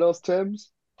sign up to those terms?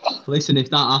 Listen, if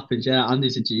that happens, yeah,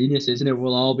 Andy's a genius, isn't it?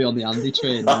 We'll all be on the Andy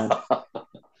train.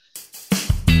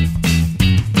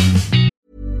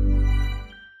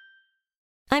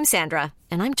 I'm Sandra,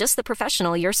 and I'm just the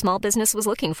professional your small business was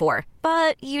looking for.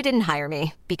 But you didn't hire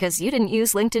me because you didn't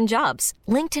use LinkedIn Jobs.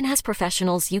 LinkedIn has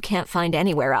professionals you can't find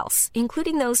anywhere else,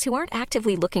 including those who aren't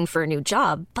actively looking for a new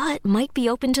job, but might be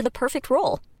open to the perfect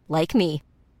role, like me.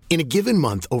 In a given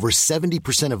month, over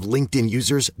 70% of LinkedIn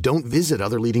users don't visit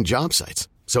other leading job sites.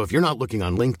 So if you're not looking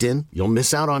on LinkedIn, you'll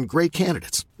miss out on great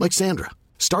candidates like Sandra.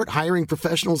 Start hiring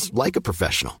professionals like a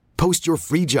professional. Post your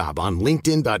free job on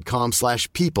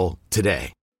linkedin.com/people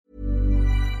today.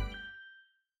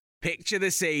 Picture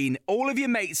the scene. All of your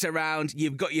mates around,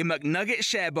 you've got your McNugget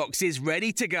share boxes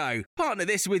ready to go. Partner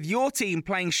this with your team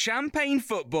playing champagne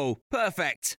football.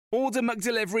 Perfect. Order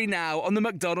McDelivery now on the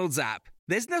McDonald's app.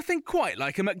 There's nothing quite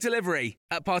like a McDelivery.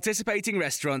 At participating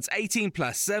restaurants, 18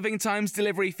 plus, serving times,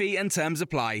 delivery fee and terms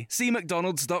apply. See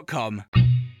mcdonalds.com.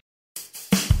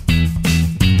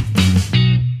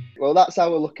 Well, that's our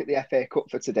look at the FA Cup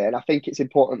for today. And I think it's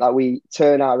important that we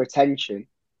turn our attention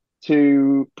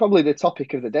to probably the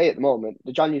topic of the day at the moment,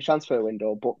 the January transfer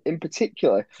window, but in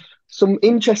particular, some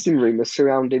interesting rumours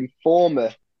surrounding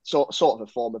sort of a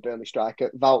former Burnley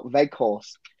striker, Wout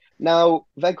Weghorst. Now,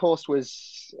 Weghorst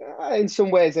was, in some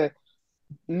ways,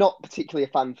 not particularly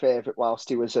a fan favourite whilst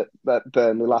he was at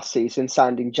Burnley last season,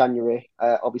 signed in January,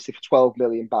 obviously for 12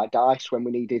 million by Dice when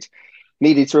we needed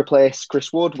to replace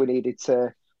Chris Wood. We needed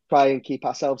to try and keep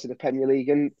ourselves in the Premier League.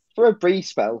 And for a brief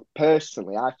spell,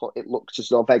 personally, I thought it looked as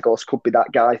though Weghorst could be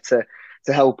that guy to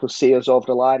help us see us over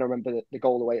the line. I remember the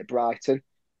goal away at Brighton.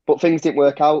 But things didn't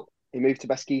work out. He moved to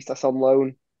Besiktas on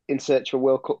loan in search of a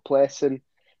World Cup place. And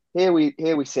here we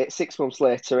sit 6 months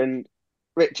later, and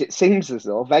Rich, it seems as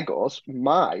though Weghorst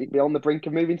might be on the brink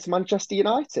of moving to Manchester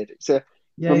United. It's a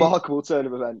remarkable turn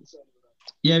of events.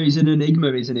 Yeah, he's an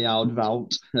enigma, isn't he,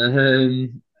 Wout?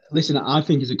 Listen, I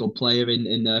think he's a good player,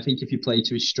 and I think if you play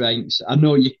to his strengths, I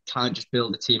know you can't just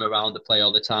build a team around the play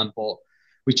all the time, but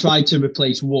we tried to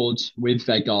replace Wood with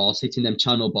Weghorst, hitting them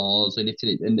channel balls, and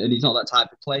he's not that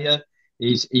type of player.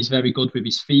 He's very good with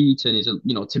his feet, and he's a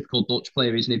typical Dutch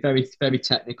player, isn't he? Very, very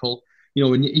technical.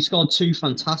 And he scored 2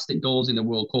 fantastic goals in the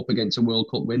World Cup against the World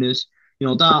Cup winners.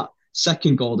 That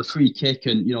second goal, the free kick,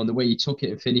 and the way he took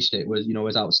it and finished it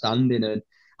was outstanding. And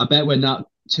I bet when that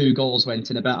 2 goals went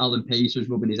in, I bet Alan Pace was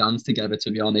rubbing his hands together, to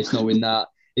be honest, knowing that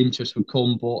interest would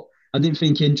come. But I didn't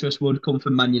think interest would come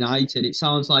from Man United. It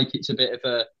sounds like it's a bit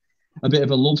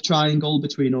of a love triangle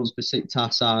between us,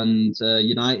 Besiktas and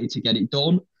United to get it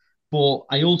done. But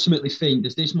I ultimately think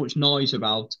there's this much noise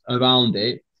around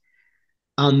it.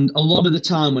 And a lot of the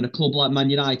time when a club like Man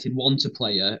United wants a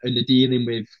player and they're dealing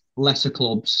with lesser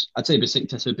clubs, I'd say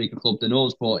Besiktas are a bigger club than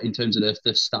us, but in terms of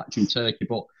the stature in Turkey,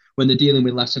 but when they're dealing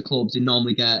with lesser clubs, they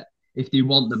normally get, if they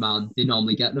want the man, they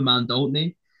normally get the man, don't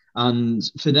they? And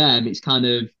for them, it's kind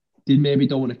of, they maybe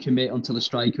don't want to commit until a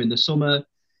striker in the summer.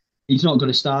 He's not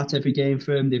going to start every game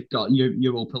for them. They've got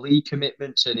Europa League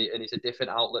commitments, and it's a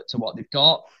different outlet to what they've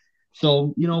got.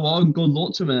 So, you know what, good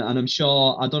luck to him. And I'm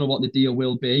sure, I don't know what the deal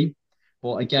will be.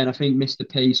 But again, I think Mr.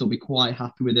 Pace will be quite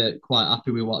happy with it, quite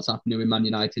happy with what's happening with Man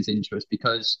United's interest,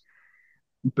 because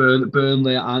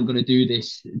Burnley aren't going to do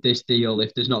this deal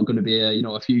if there's not going to be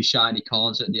a few shiny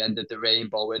corners at the end of the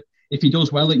rainbow. And if he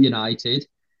does well at United,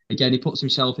 again, he puts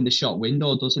himself in the shop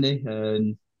window, doesn't he?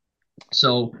 And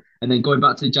then going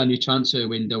back to the January transfer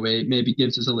window, it maybe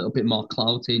gives us a little bit more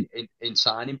clout in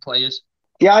signing players.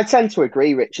 Yeah, I tend to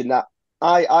agree, Rich, in that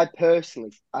I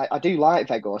personally do like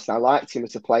Weghorst, and I liked him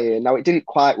as a player. Now, it didn't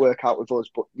quite work out with us,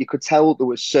 but you could tell there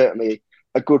was certainly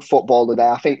a good footballer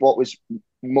there. I think what was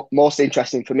most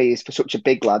interesting for me is, for such a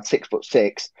big lad,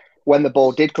 6'6", when the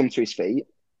ball did come to his feet,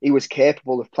 he was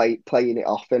capable of playing it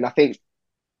off. And I think,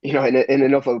 in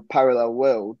another parallel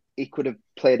world, he could have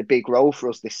played a big role for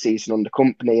us this season under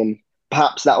Company, and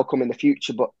perhaps that'll come in the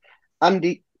future. But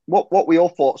Andy, what were your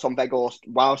thoughts on Weghorst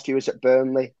whilst he was at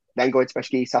Burnley, then going to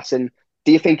Besiktas, and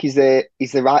do you think he's the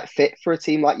right fit for a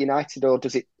team like United, or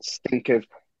does it stink of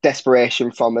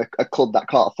desperation from a club that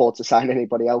can't afford to sign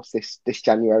anybody else this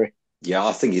January? Yeah,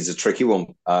 I think he's a tricky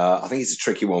one. I think he's a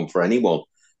tricky one for anyone.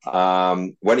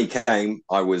 When he came,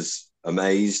 I was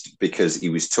amazed because he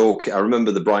was talking. I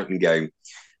remember the Brighton game,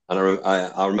 and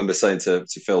I remember saying to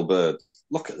Phil Bird,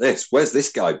 "Look at this. Where's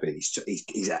this guy been?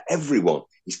 He's at everyone.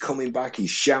 He's coming back.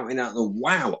 He's shouting at them.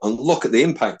 Wow! And look at the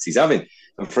impact he's having."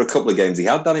 And for a couple of games, he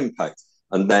had that impact,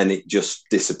 and then it just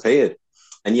disappeared.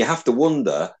 And you have to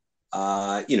wonder.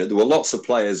 There were lots of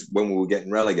players when we were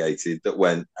getting relegated that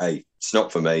went, "Hey, it's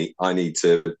not for me. I need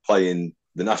to play in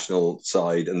the national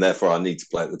side, and therefore I need to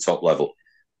play at the top level."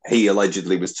 He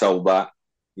allegedly was told that.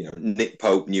 Nick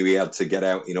Pope knew he had to get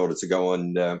out in order to go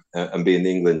and be in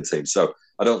the England team. So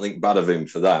I don't think bad of him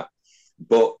for that.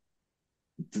 But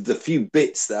the few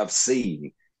bits that I've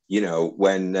seen,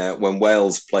 when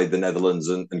Wales played the Netherlands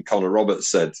and Connor Roberts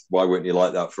said, "Why weren't you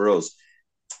like that for us?"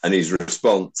 And his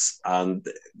response, and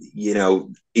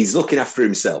he's looking after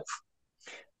himself,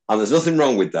 and there's nothing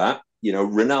wrong with that.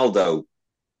 Ronaldo,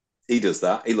 he does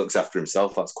that. He looks after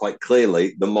himself. That's quite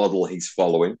clearly the model he's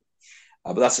following.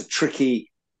 But that's a tricky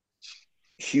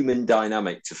human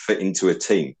dynamic to fit into a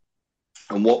team.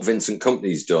 And what Vincent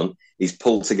Kompany's done is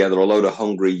pulled together a load of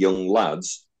hungry young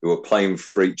lads who are playing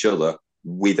for each other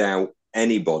without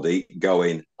anybody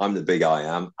going, "I'm the big I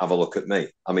am, have a look at me."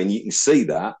 I mean, you can see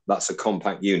that. That's a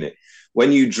compact unit.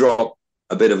 When you drop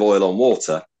a bit of oil on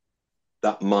water,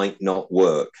 that might not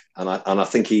work. And I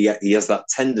think he has that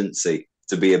tendency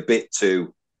to be a bit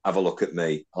too, "Have a look at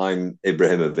me. I'm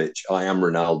Ibrahimovic. I am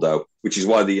Ronaldo," which is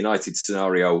why the United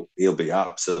scenario he'll be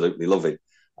absolutely loving.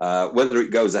 Whether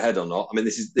it goes ahead or not, I mean,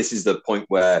 this is the point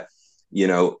where,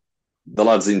 the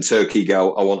lads in Turkey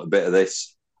go, "I want a bit of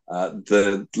this."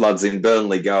 The lads in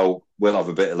Burnley go, "We'll have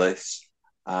a bit of this."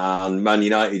 And Man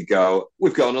United go,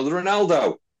 "We've got another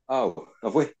Ronaldo." "Oh,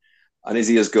 have we? And is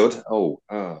he as good?"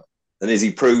 And is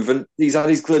he proven? He's had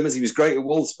his glimmers. He was great at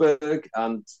Wolfsburg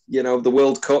and, the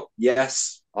World Cup.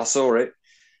 Yes, I saw it.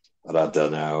 But I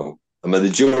don't know. I mean, the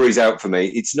jury's out for me.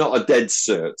 It's not a dead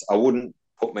cert. I wouldn't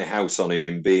put my house on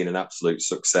him being an absolute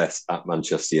success at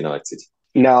Manchester United.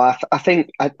 No, I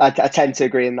think I tend to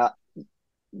agree in that.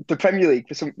 The Premier League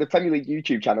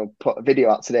YouTube channel put a video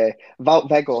out today about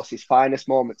Weghorst's finest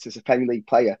moments as a Premier League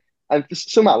player, and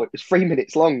somehow it was 3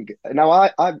 minutes long. Now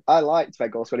I liked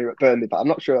Weghorst when he was at Burnley, but I'm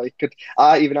not sure I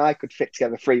could fit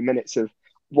together 3 minutes of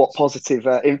what positive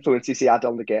influences he had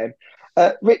on the game.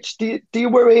 Rich, do you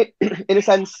worry in a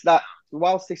sense that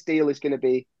whilst this deal is going to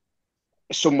be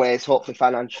some ways hopefully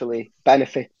financially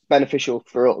beneficial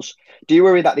for us, do you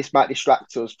worry that this might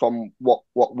distract us from what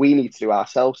we need to do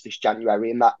ourselves this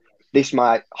January, and that this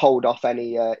might hold off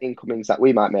any incomings that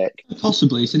we might make?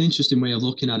 Possibly. It's an interesting way of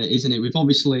looking at it, isn't it? We've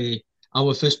obviously,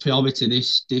 our first priority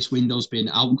this window's been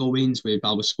outgoings, with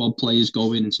our squad players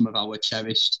going and some of our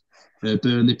cherished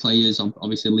Burnley players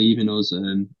obviously leaving us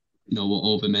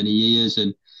over many years.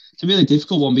 And it's a really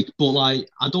difficult one, but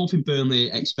I don't think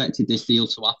Burnley expected this deal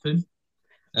to happen.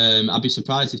 I'd be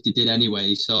surprised if they did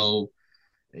anyway. So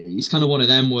it's kind of one of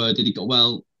them where did he go,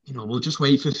 well, we'll just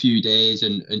wait for a few days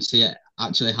and see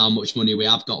actually how much money we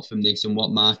have got from this and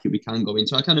what market we can go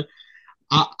into.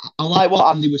 I like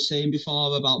what Andy was saying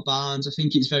before about Barnes. I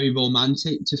think it's very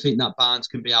romantic to think that Barnes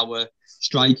can be our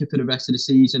striker for the rest of the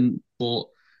season. But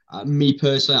me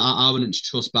personally, I wouldn't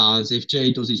trust Barnes. If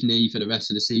Jay does his knee for the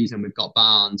rest of the season, we've got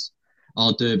Barnes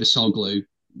or Dervisoglu.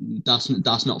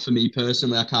 That's not for me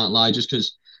personally. I can't lie, just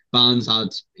because Barnes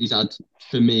he's had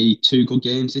for me 2 good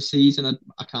games this season.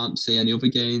 I can't see any other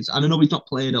games. I don't know, he's not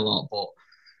played a lot, but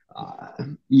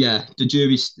the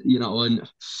jury's, and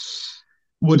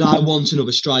would I want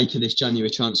another striker this January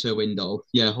transfer window?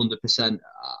 Yeah, 100%.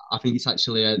 I think it's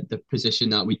actually the position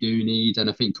that we do need, and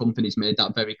I think Kompany's made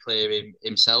that very clear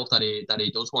himself that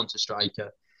he does want a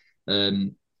striker.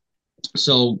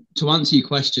 So to answer your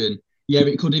question, yeah,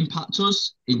 it could impact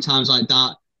us in times like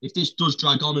that. If this does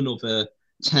drag on another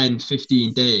 10,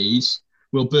 15 days,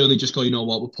 will Burnley just go, you know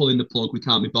what, we're pulling the plug, we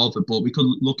can't be bothered. But we could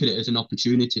look at it as an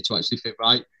opportunity to actually think,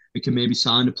 right, we can maybe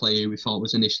sign a player we thought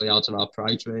was initially out of our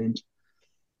price range.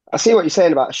 I see what you're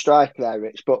saying about a striker there,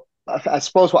 Rich, but I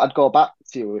suppose what I'd go back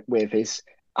to you with is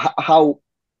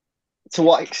to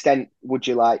what extent would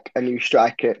you like a new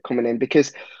striker coming in?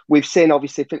 Because we've seen,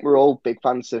 obviously, I think we're all big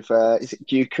fans of, is it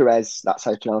Gyökeres? That's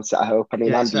how you pronounce it, I hope. I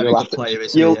mean, Andy, you'll have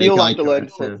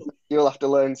to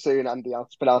learn soon, Andy, how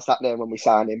to pronounce that name when we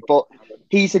sign him. But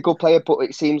he's a good player, but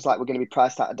it seems like we're going to be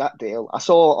priced out of that deal. I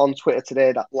saw on Twitter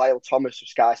today that Lyle Thomas of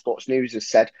Sky Sports News has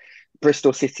said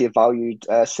Bristol City have valued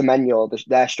Semenyo,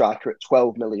 their striker, at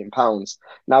 £12 million.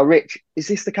 Now, Rich, is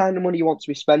this the kind of money you want to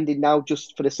be spending now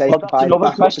just for the sake of buying another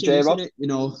back question, for isn't J-Rod? it? You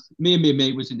know, me and my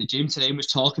mate was in the gym today and was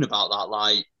talking about that.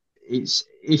 Like, it's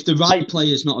if the right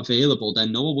player's not available,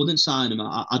 then no, I wouldn't sign him.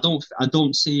 I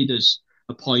don't see there's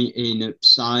a point in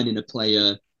signing a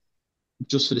player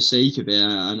just for the sake of it,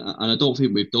 and I don't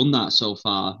think we've done that so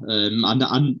far.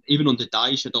 And even under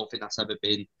Dyche, I don't think that's ever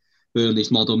been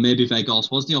Burnley's model. Maybe Vegas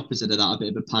was the opposite of that, a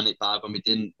bit of a panic buy when we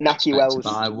didn't Naki expect Wells. to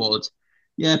buy Wood.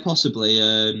 Yeah, possibly.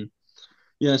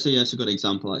 It's a good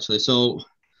example actually. So,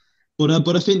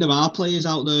 but I think there are players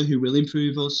out there who will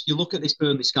improve us. You look at this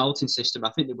Burnley scouting system.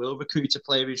 I think they will recruit a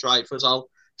player who's right for us. I'll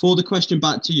throw the question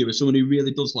back to you as someone who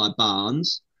really does like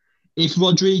Barnes. If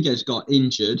Rodriguez got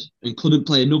injured and couldn't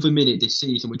play another minute this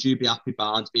season, would you be happy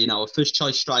Barnes being our first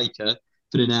choice striker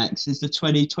for the next? Is there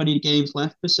 20 games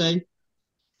left per se?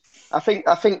 I think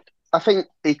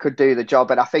he could do the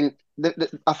job, and I think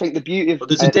the beauty of But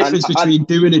there's a difference between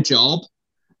doing a job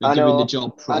and doing the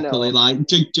job properly. Like,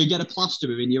 do you get a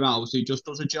plasterer in your house who just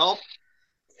does a job?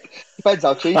 Depends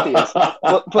how cheap he is. But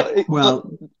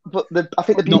I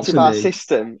think the beauty of our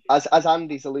system, as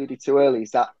Andy's alluded to earlier,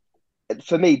 is that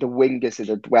for me the wingers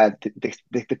are where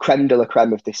the creme de la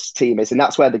creme of this team is, and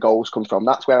that's where the goals come from.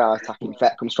 That's where our attacking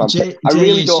threat comes from. I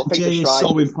really don't think Jay is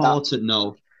so important.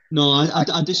 No,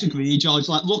 I disagree, George.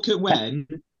 Like, look at when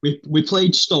we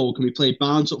played Stoke and we played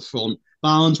Barnes up front.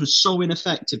 Barnes was so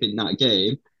ineffective in that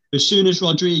game. As soon as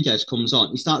Rodriguez comes on,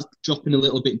 he starts dropping a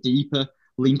little bit deeper,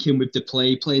 linking with the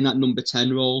play, playing that number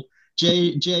 10 role.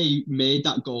 Jay made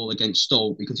that goal against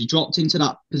Stoke because he dropped into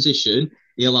that position.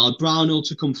 He allowed Brownhill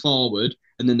to come forward,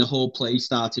 and then the whole play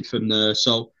started from there.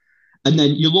 So, and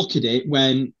then you look at it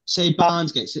when, say,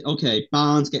 Barnes gets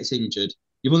injured.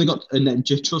 You've only got, and then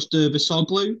just trust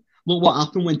Dervisoglu. Look what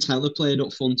happened when Teller played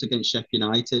up front against Sheffield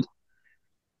United.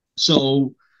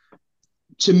 So,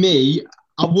 to me,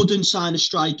 I wouldn't sign a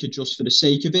striker just for the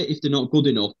sake of it if they're not good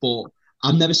enough. But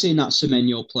I've never seen that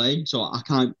Semenyo play, so I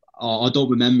don't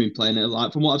remember him playing it.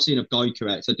 Like, from what I've seen of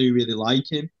Gyökeres, I do really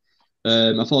like him.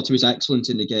 I thought he was excellent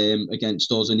in the game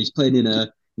against us, and he's playing in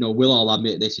a, we'll all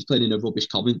admit this, he's playing in a rubbish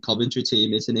Coventry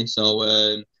team, isn't he?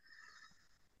 So,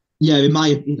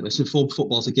 listen,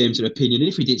 football's a game's an opinion. And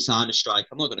if we did sign a strike,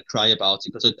 I'm not going to cry about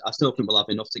it because I still think we'll have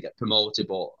enough to get promoted,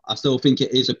 but I still think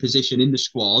it is a position in the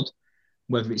squad,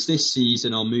 whether it's this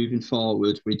season or moving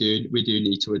forward, we do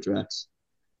need to address.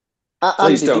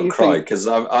 Please don't cry, because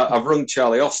I've rung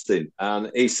Charlie Austin and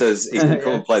he says he can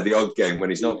come and play the odd game when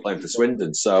he's not playing for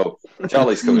Swindon. So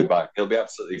Charlie's coming back; he'll be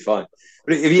absolutely fine.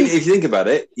 But if you think about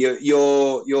it,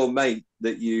 your mate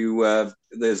that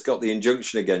there's got the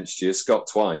injunction against you, Scott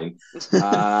Twine.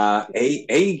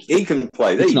 He can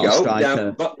play. There you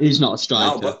go. But he's not a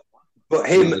striker. But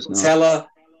him, Teller,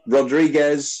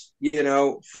 Rodriguez,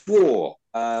 four.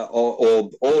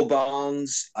 Or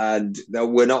Barnes, and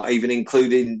we're not even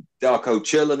including Darko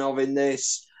Churlinov in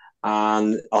this.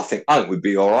 And I think we'd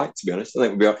be all right, to be honest. I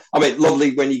think we'd be all right. I mean,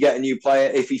 lovely when you get a new player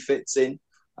if he fits in,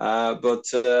 but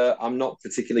I'm not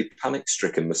particularly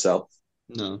panic-stricken myself.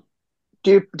 No.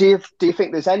 Do you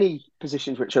think there's any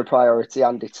positions which are a priority,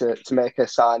 Andy, to make a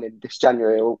signing this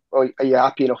January, or are you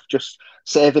happy enough just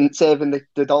saving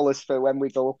the dollars for when we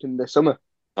go up in the summer?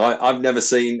 I've never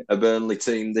seen a Burnley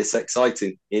team this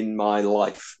exciting in my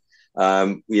life.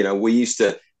 We used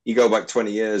to, you go back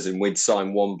 20 years and we'd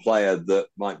sign one player that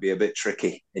might be a bit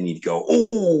tricky and you'd go,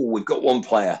 oh, we've got one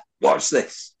player, watch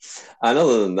this. And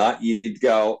other than that, you'd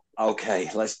go, okay,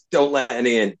 don't let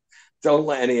any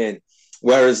in.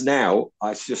 Whereas now,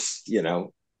 it's just,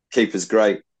 keeper's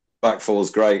great, back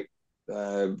four's great,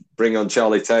 bring on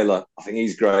Charlie Taylor, I think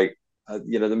he's great. The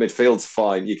midfield's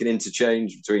fine. You can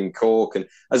interchange between Cork and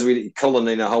Cullen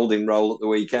in a holding role at the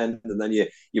weekend, and then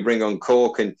you bring on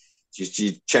Cork and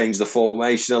you change the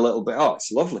formation a little bit. Oh, it's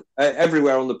lovely.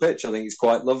 Everywhere on the pitch, I think it's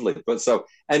quite lovely. But so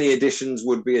any additions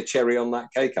would be a cherry on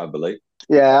that cake, I believe.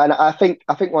 Yeah, and I think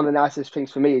one of the nicest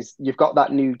things for me is you've got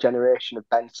that new generation of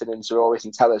Benson and Zarouris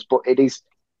and Tellers, but it is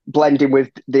blending with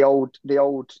the old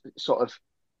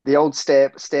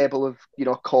stable of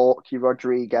Cork, your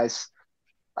Rodriguez.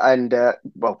 And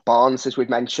Barnes, as we've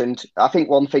mentioned. I think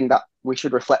one thing that we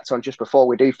should reflect on just before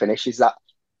we do finish is that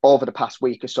over the past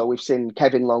week or so, we've seen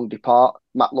Kevin Long depart,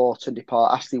 Matt Lawton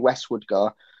depart, Ashley Westwood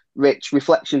go. Rich,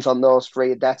 reflections on those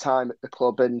three, their time at the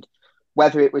club, and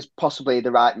whether it was possibly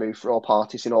the right move for all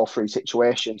parties in all three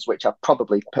situations, which I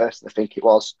probably personally think it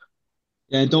was.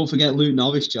 Yeah, and don't forget Luke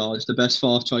Norris, George, the best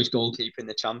fourth choice goalkeeper in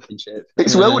the Championship.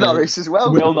 It's Will Norris as well.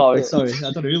 Will Norris. Sorry,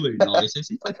 I don't know who Luke Norris is.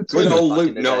 Good old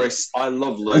Luke Norris. I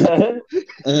love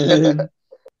Luke.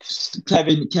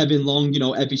 Kevin Long,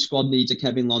 every squad needs a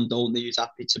Kevin Long, don't they? He's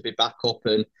happy to be back up.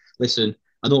 And listen,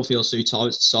 I don't feel so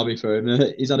sorry for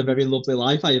him. He's had a very lovely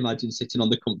life, I imagine, sitting on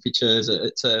the comfy chairs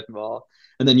at Turf Moor.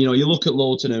 And then, you look at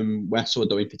Lowton and Westwood,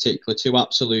 though, in particular, two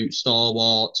absolute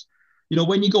stalwarts.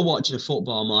 When you go watching a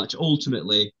football match,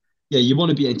 ultimately, yeah, you want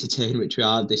to be entertained, which we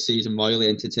are this season, royally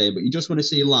entertained, but you just want to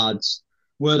see lads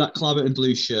wear that claret and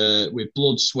blue shirt with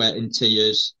blood, sweat and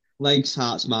tears, legs,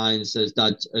 hearts, minds, as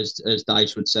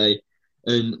Dyche would say.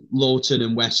 And Lowton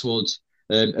and Westwood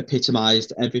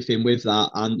epitomised everything with that.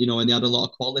 And, and they had a lot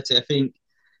of quality. I think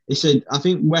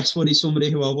Westwood is somebody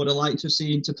who I would have liked to have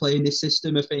seen to play in this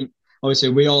system. I think, obviously,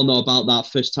 we all know about that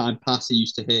first-time pass he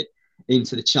used to hit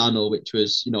into the channel, which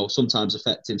was, sometimes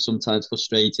effective, sometimes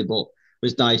frustrating, but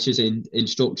was Dyche's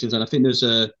instructions. And I think there's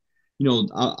I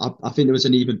think there was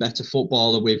an even better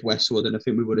footballer with Westwood, and I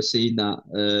think we would have seen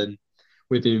that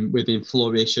with him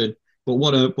flourish. But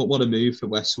what a move for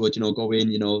Westwood,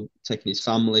 going, taking his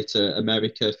family to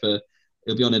America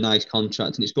he'll be on a nice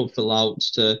contract, and it's good for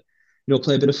Louts to,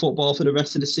 play a bit of football for the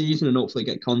rest of the season and hopefully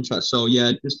get contracts. So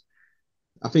yeah,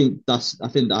 I think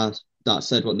that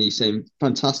said what he's saying.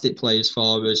 Fantastic players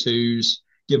for us, who's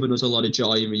given us a lot of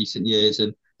joy in recent years,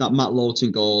 and that Matt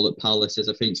Lowton goal at Palace is,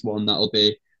 I think, one that'll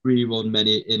be rerun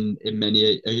many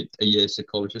a years to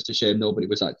come. It's just a shame nobody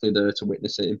was actually there to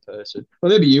witness it in person.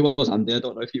 Well, maybe you was, Andy. I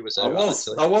don't know if you was there. I was.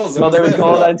 Well, there was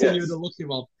goal then. He was a lucky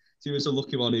one. He was a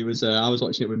lucky one. I was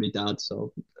watching it with my dad,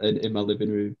 so in my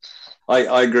living room.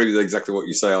 I agree with exactly what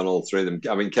you say on all three of them.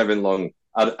 I mean, Kevin Long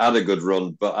had a good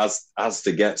run, but has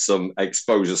to get some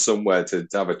exposure somewhere to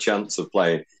have a chance of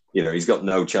playing. He's got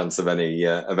no chance of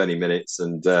any minutes,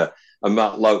 and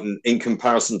Matt Lowton, in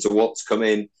comparison to what's come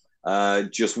in,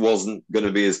 just wasn't going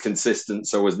to be as consistent,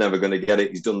 so was never going to get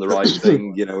it. He's done the right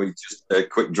thing. He just a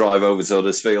quick drive over to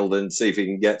Huddersfield and see if he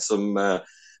can get some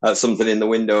something in the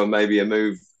window and maybe a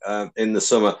move in the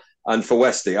summer. And for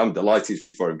Westy, I'm delighted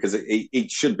for him because he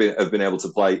should have been able to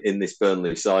play in this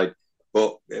Burnley side,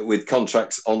 but with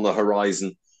contracts on the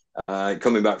horizon,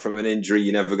 coming back from an injury,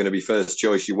 you're never going to be first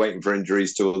choice. You're waiting for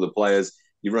injuries to other players.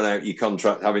 You run out your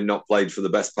contract having not played for the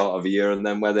best part of a year, and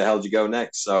then where the hell do you go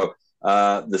next? So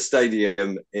the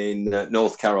stadium in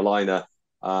North Carolina,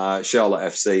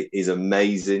 Charlotte FC, is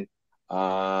amazing.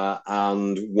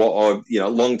 And what are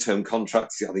long-term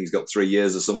contracts? I think he's got 3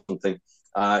 years or something.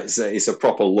 It's a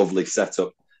proper lovely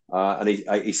setup. And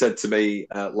he said to me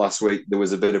last week there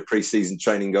was a bit of pre-season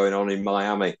training going on in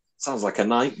Miami. Sounds like a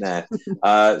nightmare.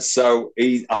 So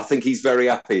I think he's very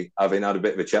happy, having had a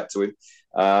bit of a chat to him.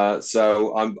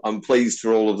 So I'm pleased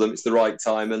for all of them. It's the right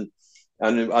time, and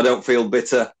I don't feel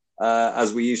bitter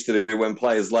as we used to do when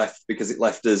players left, because it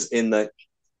left us in that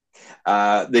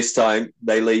this time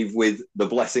they leave with the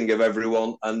blessing of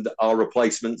everyone, and our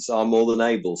replacements are more than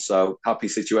able. So happy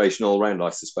situation all round, I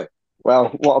suspect. Well,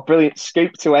 what a brilliant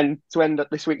scoop to end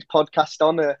this week's podcast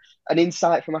on. An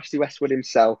insight from Ashley Westwood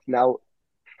himself. Now,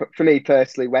 for me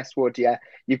personally, Westwood, yeah,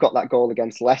 you've got that goal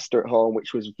against Leicester at home,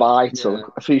 which was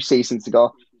vital a few seasons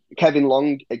ago. Kevin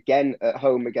Long, again, at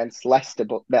home against Leicester,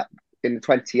 but that in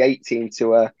 2018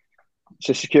 to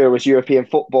secure his European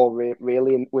football,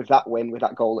 really, and with that win, with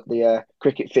that goal at the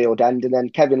cricket field end. And then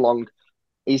Kevin Long,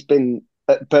 he's been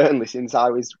at Burnley since I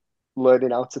was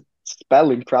learning how to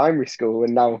spell in primary school,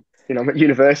 and now, I'm at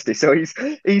university. So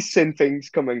he's seen things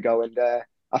come and go, and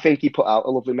I think he put out a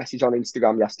lovely message on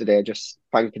Instagram yesterday, just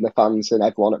thanking the fans and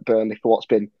everyone at Burnley for what's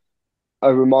been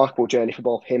a remarkable journey for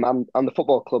both him and the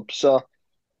football club. So,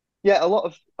 yeah, a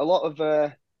lot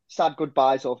of sad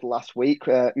goodbyes over the last week.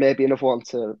 Maybe another one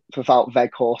for Wout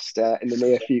Weghorst in the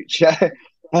near future.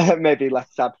 Maybe less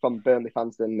sad from Burnley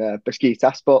fans than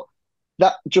Besiktas. But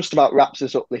that just about wraps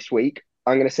us up this week.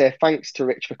 I'm going to say thanks to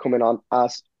Rich for coming on,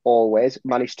 as always.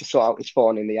 Managed to sort out his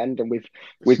phone in the end, and we've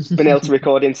been able to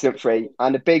record incident-free.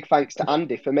 And a big thanks to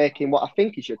Andy for making what I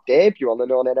think is your debut on the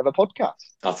No Name Ever podcast.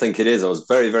 I think it is. I was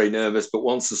very, very nervous, but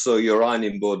once I saw your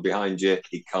ironing board behind you,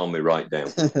 it calmed me right down.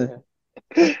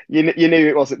 You knew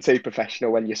it wasn't too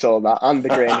professional when you saw that, and the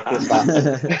grey Nicholas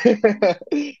bat.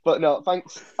 But no,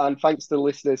 thanks to the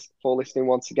listeners for listening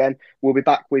once again. We'll be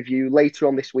back with you later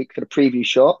on this week for the preview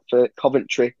show for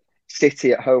Coventry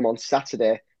City at home on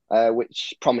Saturday,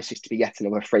 which promises to be yet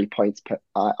another 3 points,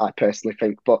 I personally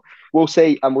think. But we'll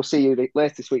see, and we'll see you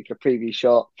later this week for the preview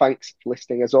show. Thanks for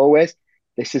listening as always.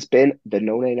 This has been the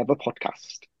No Name Ever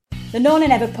podcast. The No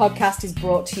Name Ever podcast is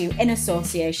brought to you in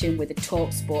association with the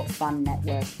TalkSport Fan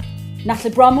Network.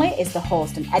 Natalie Bromley is the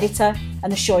host and editor,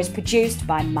 and the show is produced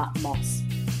by Matt Moss.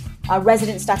 Our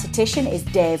resident statistician is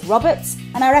Dave Roberts,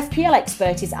 and our FPL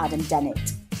expert is Adam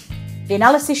Dennett. The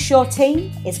Analysis Show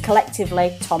team is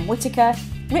collectively Tom Whittaker,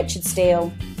 Richard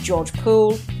Steele, George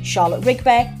Poole, Charlotte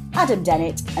Rigby, Adam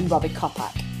Dennett and Robbie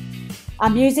Kopak. Our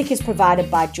music is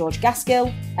provided by George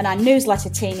Gaskill and our newsletter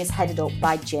team is headed up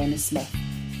by Jamie Smith.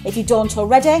 If you don't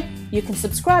already, you can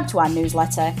subscribe to our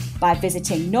newsletter by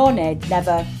visiting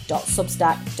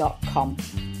nonadenever.substack.com.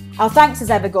 Our thanks as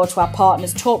ever go to our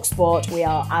partners TalkSport. We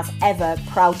are as ever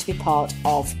proud to be part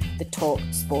of the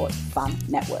TalkSport Fan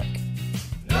Network.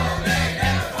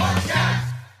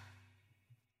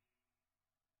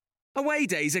 Away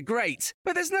days are great,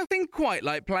 but there's nothing quite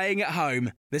like playing at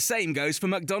home. The same goes for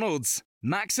McDonald's.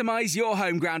 Maximise your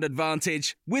home ground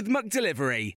advantage with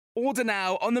McDelivery. Order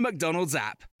now on the McDonald's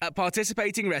app. At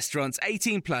participating restaurants,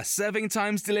 18 plus, serving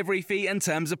times, delivery fee and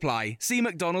terms apply. See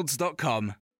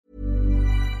mcdonalds.com.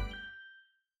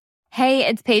 Hey,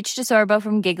 it's Paige DeSorbo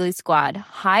from Giggly Squad.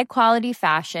 High quality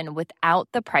fashion without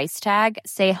the price tag.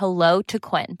 Say hello to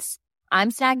Quince. I'm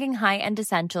snagging high-end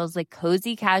essentials like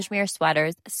cozy cashmere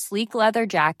sweaters, sleek leather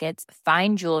jackets,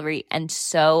 fine jewelry, and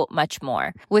so much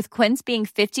more. With Quince being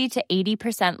 50 to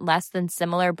 80% less than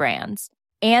similar brands.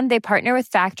 And they partner with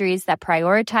factories that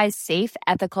prioritize safe,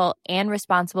 ethical, and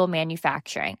responsible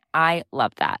manufacturing. I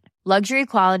love that. Luxury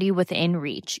quality within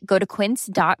reach. Go to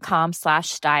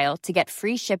quince.com/style to get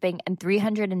free shipping and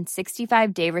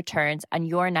 365-day returns on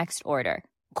your next order.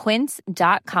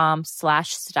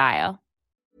 Quince.com/style.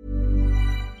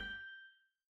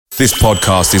 This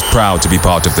podcast is proud to be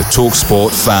part of the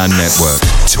TalkSport Fan Network.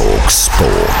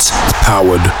 TalkSport.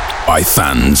 Powered by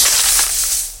fans.